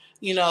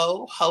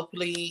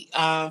 Hopefully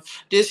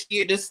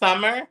this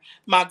summer,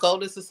 my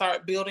goal is to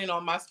start building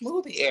on my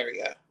smoothie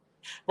area.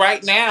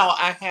 Right now,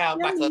 I have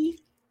like a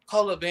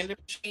cola vending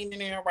machine in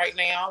there right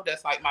now.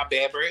 That's like my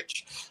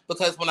beverage.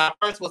 Because when I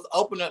first was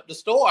opening up the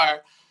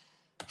store,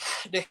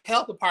 the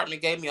health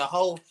department gave me a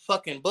whole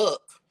fucking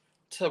book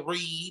to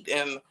read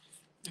and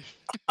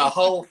a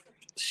whole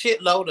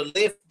shitload of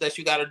lists that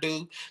you got to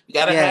do. You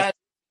got to have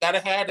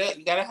that.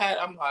 You got to have.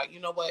 I'm like,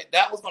 you know what?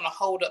 That was going to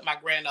hold up my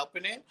grand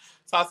opening.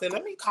 So I said,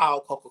 let me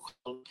call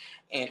Coca-Cola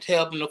and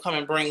tell them to come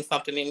and bring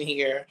something in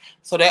here,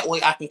 so that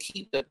way I can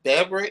keep the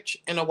beverage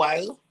in a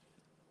way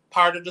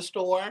part of the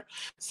store.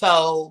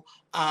 So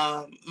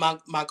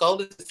my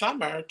goal is this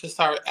summer to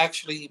start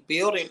actually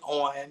building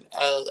on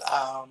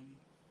a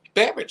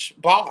beverage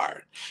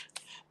bar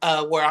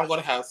where I'm going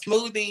to have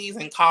smoothies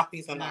and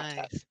coffees and all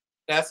that.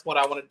 That's what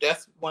I want to.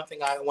 That's one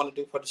thing I want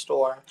to do for the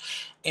store.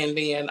 And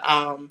then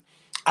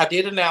I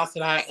did announce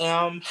that I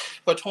am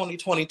for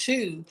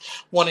 2022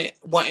 wanting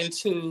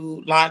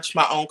to launch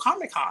my own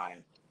Comic-Con.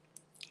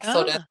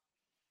 So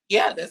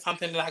that's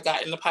something that I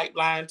got in the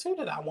pipeline too.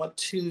 That I want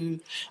to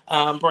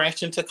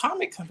branch into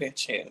comic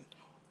convention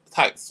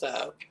type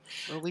stuff.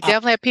 Well, we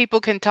definitely have people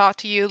can talk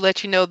to you,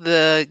 let you know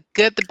the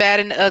good, the bad,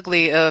 and the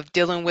ugly of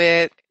dealing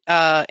with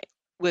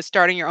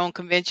starting your own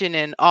convention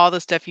and all the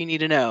stuff you need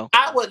to know.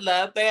 I would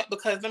love that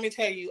because let me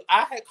tell you,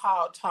 I had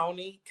called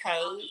Tony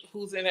Code,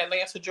 who's in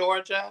Atlanta,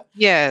 Georgia.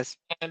 Yes.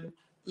 And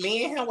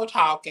me and him were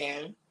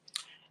talking.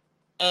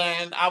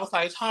 And I was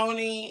like,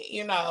 Tony,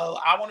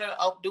 I want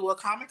to do a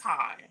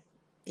Comic-Con.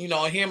 And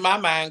here in my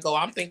mind go,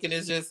 I'm thinking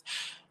it's just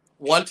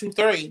 1, 2,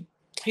 3.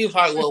 He was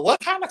like, well, what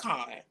kind of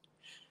con?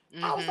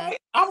 Mm-hmm. I was like,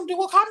 I'm going to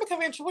do a comic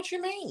convention. What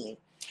you mean?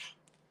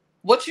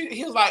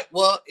 He was like,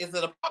 well, is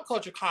it a pop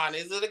culture con?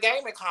 Is it a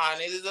gaming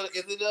con? Is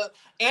it a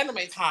anime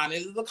con?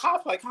 Is it a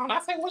cosplay con? I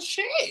said, well,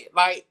 shit.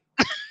 Like,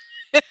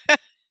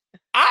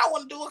 I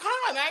want to do a con.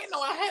 I didn't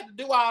know I had to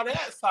do all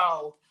that.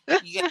 So,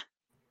 yeah.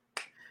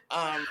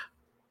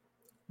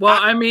 Well,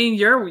 I mean,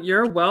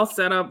 you're well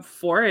set up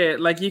for it.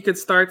 Like, you could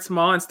start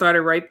small and start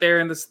it right there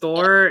in the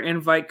store,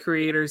 invite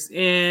creators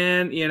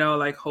in,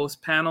 like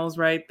host panels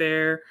right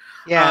there.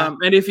 Yeah.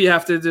 And if you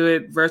have to do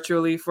it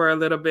virtually for a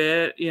little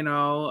bit,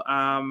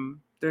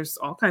 there's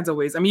all kinds of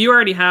ways. I mean, you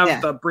already have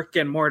the brick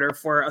and mortar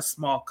for a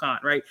small con,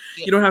 right?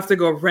 Yeah. You don't have to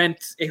go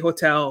rent a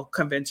hotel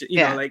convention,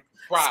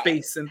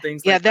 space and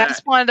things like that. Yeah,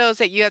 that's one of those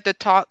that you have to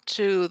talk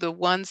to the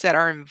ones that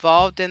are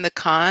involved in the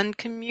con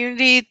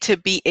community to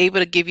be able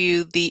to give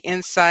you the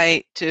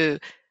insight to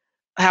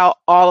how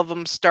all of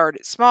them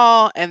started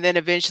small and then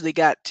eventually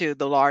got to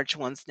the large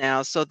ones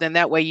now. So then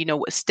that way you know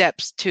what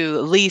steps to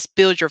at least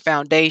build your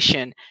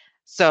foundation.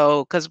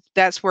 So because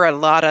that's where a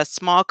lot of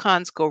small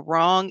cons go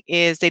wrong,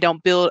 is they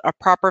don't build a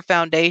proper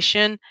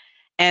foundation,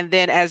 and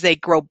then as they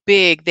grow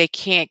big, they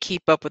can't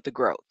keep up with the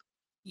growth.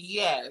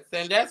 Yes,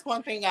 and that's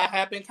one thing I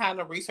have been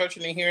kind of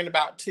researching and hearing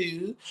about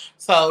too.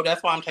 So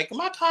that's why I'm taking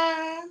my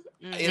time.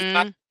 It's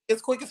not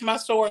as quick as my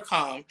store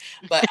come,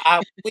 but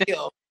I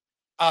will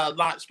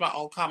launch my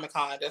own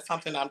Comic-Con. That's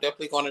something I'm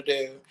definitely going to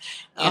do.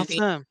 And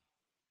Awesome.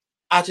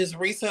 I just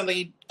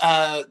recently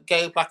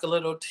gave like a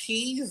little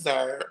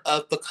teaser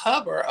of the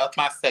cover of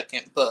my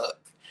second book,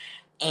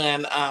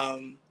 and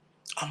I'm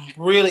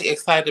really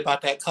excited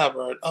about that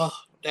cover. Oh,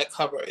 that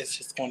cover is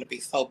just going to be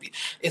so beautiful.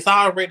 It's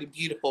already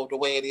beautiful the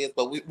way it is,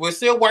 but we're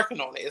still working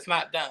on it. It's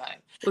not done.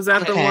 Was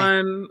that the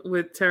one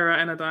with Tara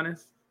and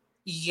Adonis?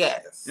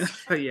 Yes.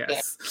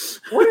 Yes.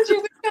 What did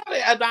you think of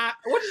it?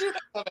 What did you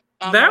think of it?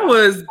 That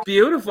was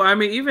beautiful. I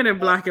mean, even in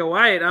black and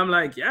white, I'm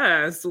like,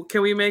 yes.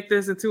 Can we make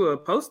this into a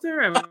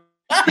poster?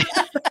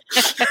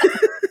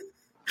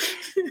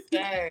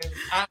 Yes,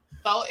 I'm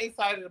so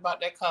excited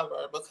about that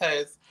cover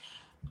because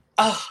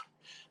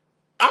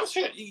I'm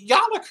sure y'all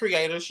are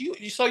creators.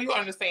 So you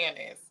understand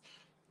this.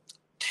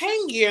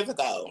 10 years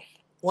ago,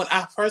 when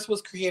I first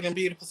was creating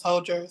Beautiful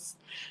Soldiers,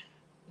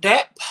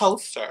 that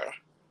poster,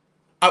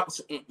 I'm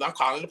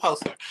calling it a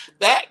poster,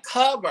 that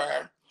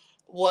cover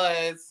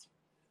was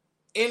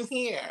in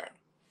here.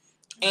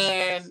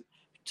 And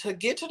to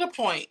get to the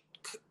point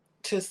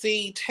to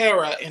see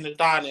Tara and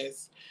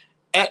Adonis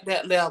at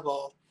that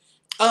level,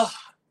 I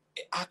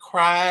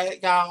cried,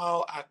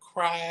 y'all. I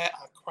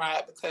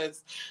cried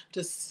because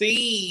to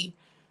see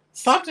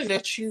something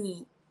that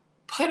you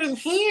put in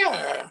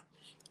here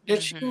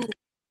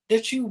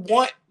that you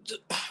want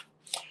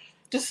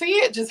to see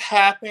it just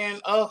happen.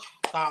 Oh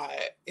God,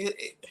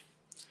 it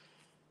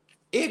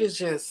is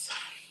just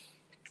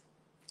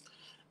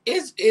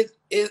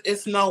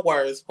it's no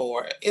words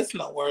for it. It's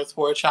no words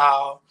for it,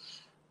 y'all.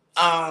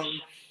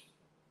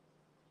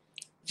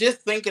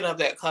 Just thinking of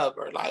that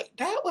cover, like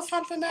that was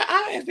something that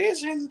I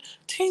envisioned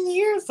 10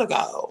 years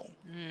ago,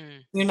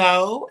 you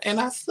know,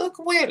 and I stuck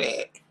with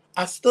it.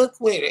 I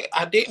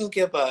didn't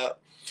give up.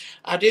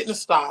 I didn't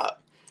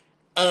stop.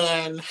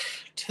 And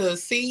to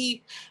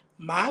see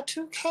my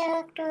two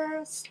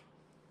characters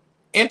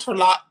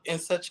interlock in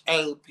such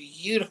a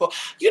beautiful,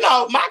 you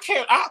know, my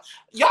character,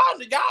 y'all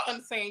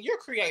understand, you're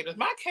creators.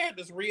 My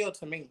character's real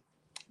to me.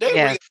 They're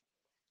real.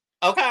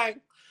 Okay.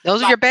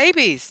 Those are your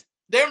babies.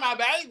 They're my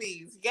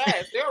babies.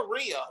 Yes, they're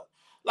real.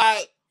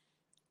 Like,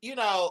 you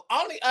know,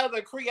 only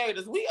other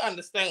creators, we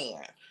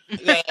understand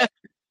that,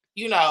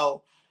 you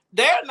know,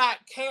 they're not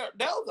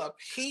those are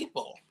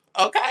people,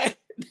 okay?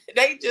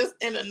 They just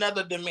in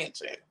another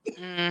dimension.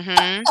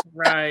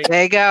 Right.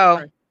 There you go.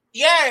 Right.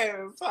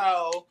 Yeah,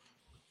 so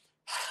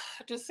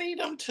to see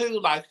them two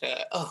like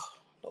that,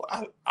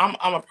 I'm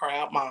a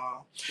proud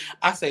mom.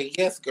 I say,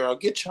 yes, girl,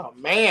 get your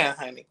man,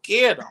 honey,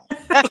 get him.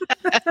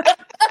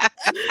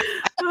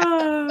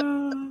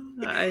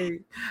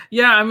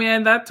 I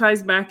mean, that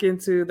ties back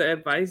into the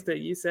advice that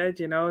you said,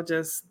 you know,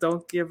 just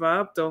don't give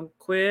up, don't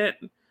quit,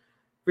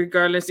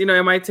 regardless. You know,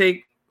 it might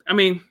take, I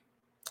mean,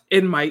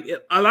 a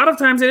lot of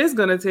times it is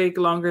going to take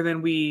longer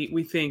than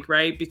we think,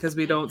 right? Because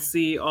we don't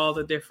see all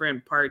the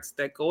different parts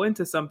that go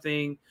into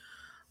something.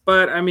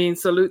 But I mean,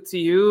 salute to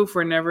you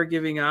for never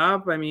giving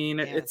up. I mean,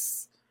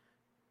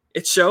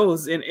 it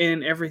shows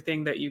in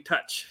everything that you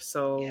touch.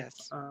 So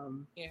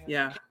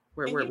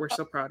we're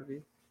so proud of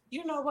you.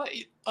 You know what,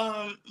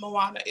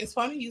 Moana, it's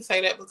funny you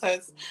say that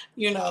because,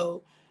 you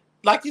know,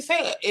 like you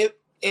said, it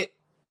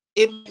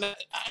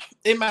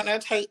might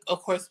not take,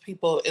 of course,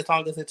 people as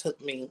long as it took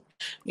me,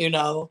 you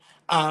know.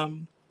 I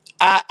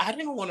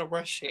didn't want to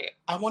rush it.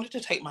 I wanted to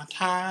take my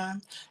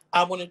time.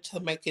 I wanted to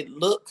make it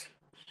look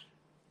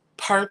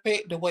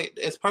perfect, the way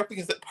as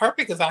perfect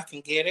as I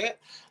can get it.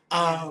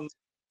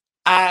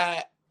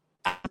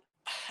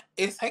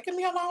 It's taken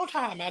me a long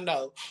time. I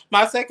know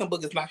my second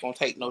book is not going to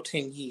take no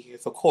 10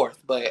 years, of course,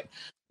 but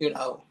you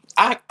know,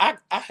 I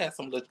had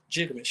some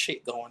legitimate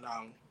shit going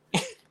on.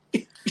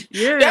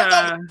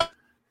 Yeah.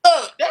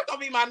 That's gonna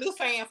be my new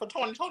saying for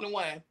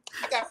 2021.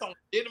 I got some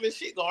legitimate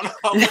shit going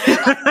on.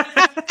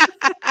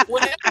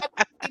 Whenever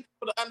I need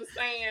people to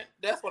understand,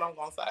 that's what I'm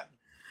gonna say.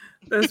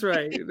 That's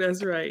right.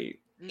 That's right.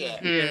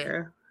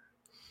 Yeah.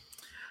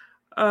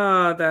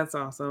 Oh, that's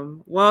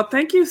awesome. Well,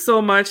 thank you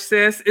so much,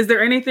 sis. Is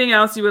there anything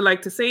else you would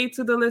like to say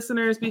to the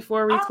listeners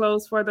before we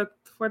close for the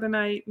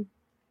night?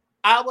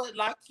 I would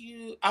like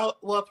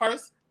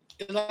first,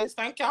 ladies,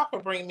 thank y'all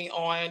for bringing me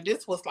on.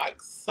 This was like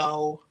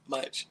so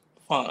much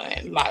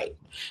fun. Like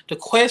the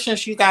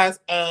questions you guys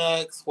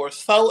asked were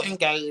so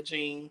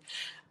engaging.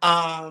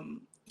 Y'all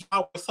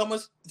were so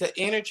much, the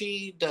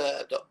energy,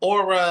 the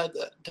aura,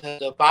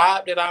 the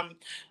vibe that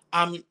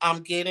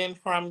I'm getting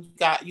from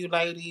you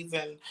ladies,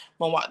 and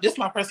this is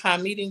my first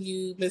time meeting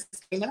you, Miss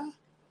Dana.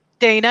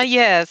 Dana,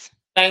 yes.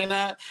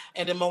 Dana,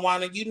 and then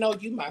Moana, you know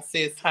you my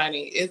sis,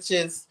 honey. It's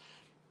just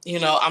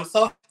I'm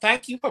so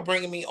thank you for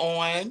bringing me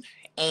on,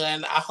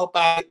 and I hope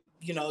I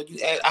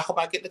hope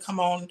I get to come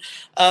on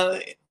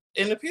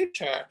in the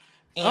future.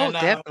 Oh, And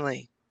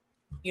definitely.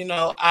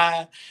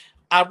 I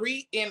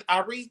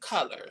read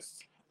colors.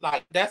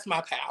 Like, that's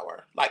my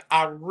power. Like,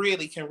 I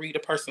really can read a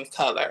person's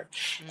color.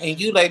 And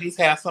you ladies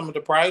have some of the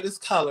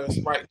brightest colors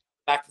right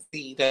now I can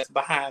see that's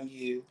behind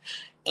you.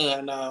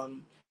 And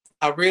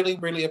I really,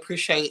 really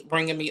appreciate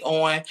bringing me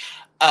on.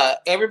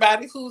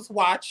 Everybody who's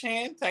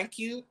watching, thank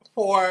you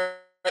for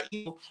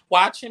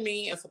watching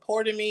me and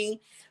supporting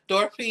me.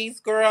 Dorothy's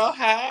girl,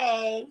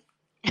 hi.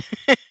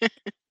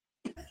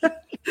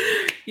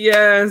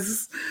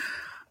 Yes.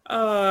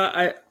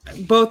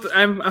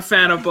 I'm a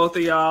fan of both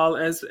of y'all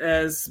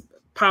as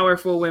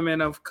powerful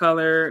women of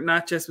color,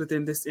 not just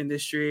within this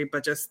industry,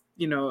 but just,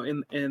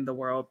 in the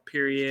world,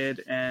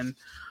 period. And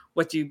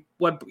what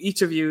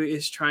each of you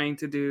is trying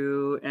to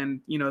do.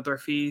 And,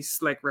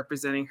 Dorfis, like,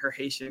 representing her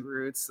Haitian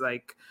roots.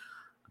 Like,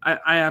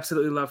 I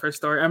absolutely love her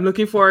story. I'm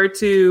looking forward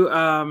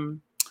to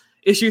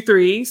issue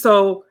 3.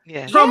 So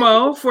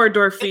promo for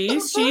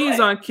Dorfis. She's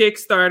on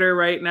Kickstarter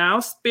right now.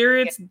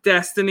 Spirit's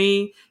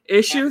Destiny,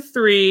 issue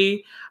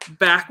 3,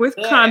 back with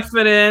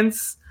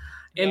confidence,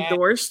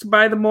 endorsed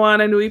by the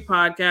Moana Nui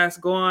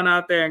podcast. Go on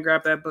out there and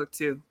grab that book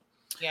too.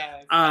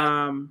 Yes.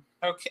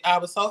 I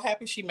was so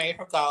happy she made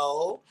her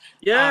goal.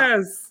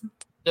 Yes.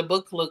 The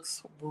book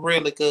looks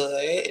really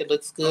good. It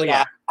looks good. Oh,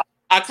 yeah.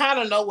 I kind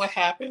of know what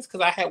happens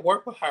because I had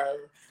worked with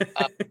her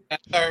at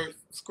her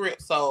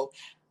script. So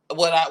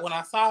when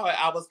I saw it,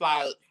 I was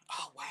like,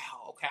 oh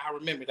wow, okay, I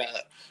remember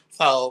that.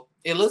 So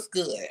it looks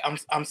good.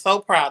 I'm so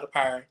proud of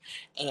her,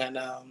 and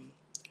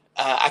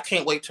I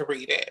can't wait to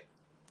read it.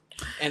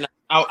 And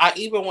I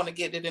even want to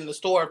get it in the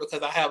store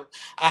because I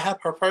have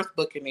her first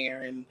book in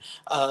there, and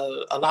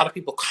a lot of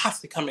people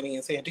constantly coming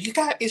in saying, "Do you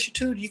got issue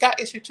 2? Do you got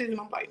issue 2?" And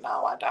I'm like,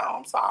 "No, I don't.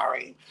 I'm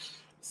sorry."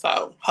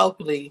 So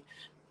hopefully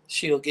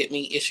she'll get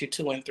me issue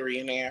 2 and 3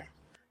 in there.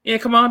 Yeah,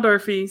 come on,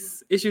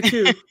 Dorfis, issue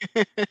 2.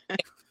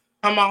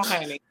 Come on,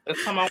 honey.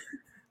 Let's come on.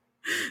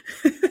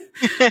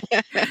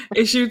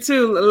 Issue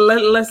 2.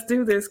 Let's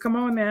do this. Come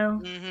on now.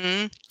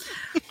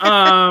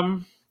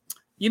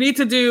 You need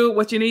to do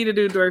what you need to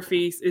do,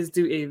 Dorfis, is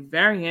do a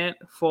variant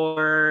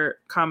for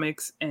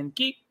Comics and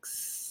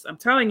Geeks. I'm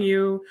telling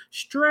you,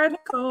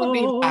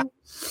 Stredico. That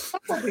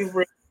would be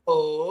really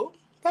cool.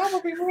 That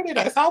would be really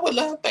nice. I would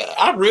love that.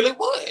 I really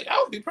would. That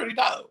would be pretty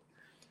dope.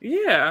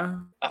 Yeah.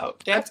 Oh,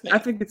 definitely. I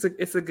think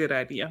it's a good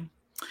idea.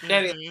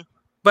 That is.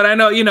 But I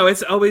know,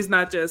 it's always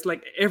not just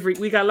like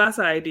we got lots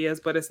of ideas,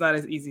 but it's not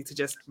as easy to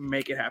just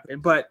make it happen.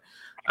 But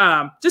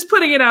just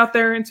putting it out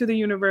there into the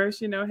universe,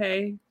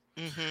 hey.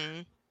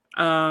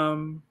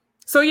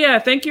 So yeah,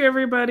 thank you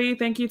everybody.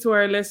 Thank you to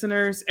our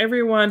listeners,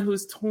 everyone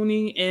who's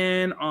tuning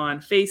in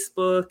on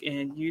Facebook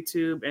and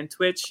YouTube and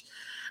Twitch.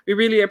 We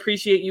really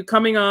appreciate you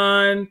coming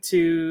on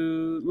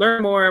to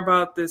learn more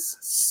about this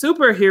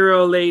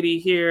superhero lady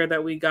here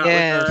that we got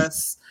with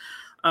us.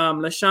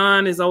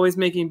 LaShawn is always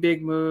making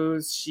big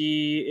moves.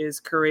 She is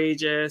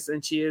courageous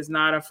and she is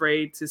not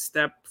afraid to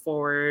step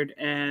forward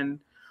and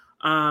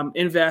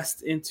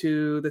invest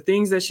into the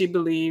things that she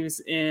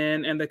believes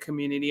in and the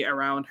community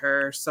around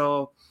her.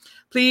 So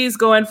please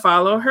go and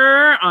follow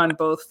her on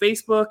both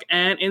Facebook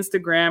and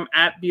Instagram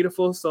at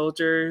Beautiful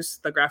Soldiers.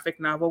 The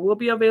graphic novel will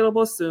be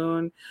available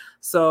soon.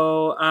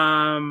 So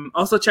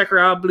also check her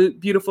out,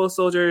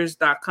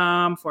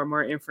 beautifulsoldiers.com for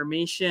more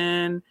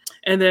information.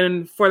 And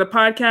then for the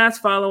podcast,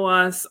 follow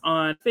us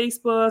on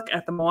Facebook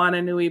at the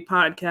Moana Nui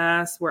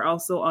Podcast. We're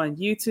also on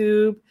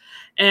YouTube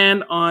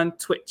and on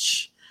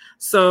Twitch.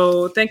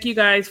 So thank you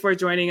guys for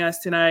joining us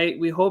tonight.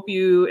 We hope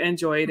you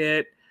enjoyed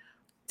it.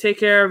 Take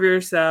care of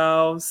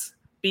yourselves.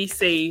 Be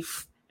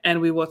safe, and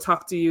we will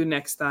talk to you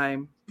next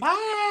time.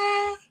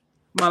 Bye.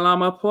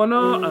 Malama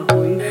pono,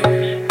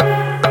 ahoy.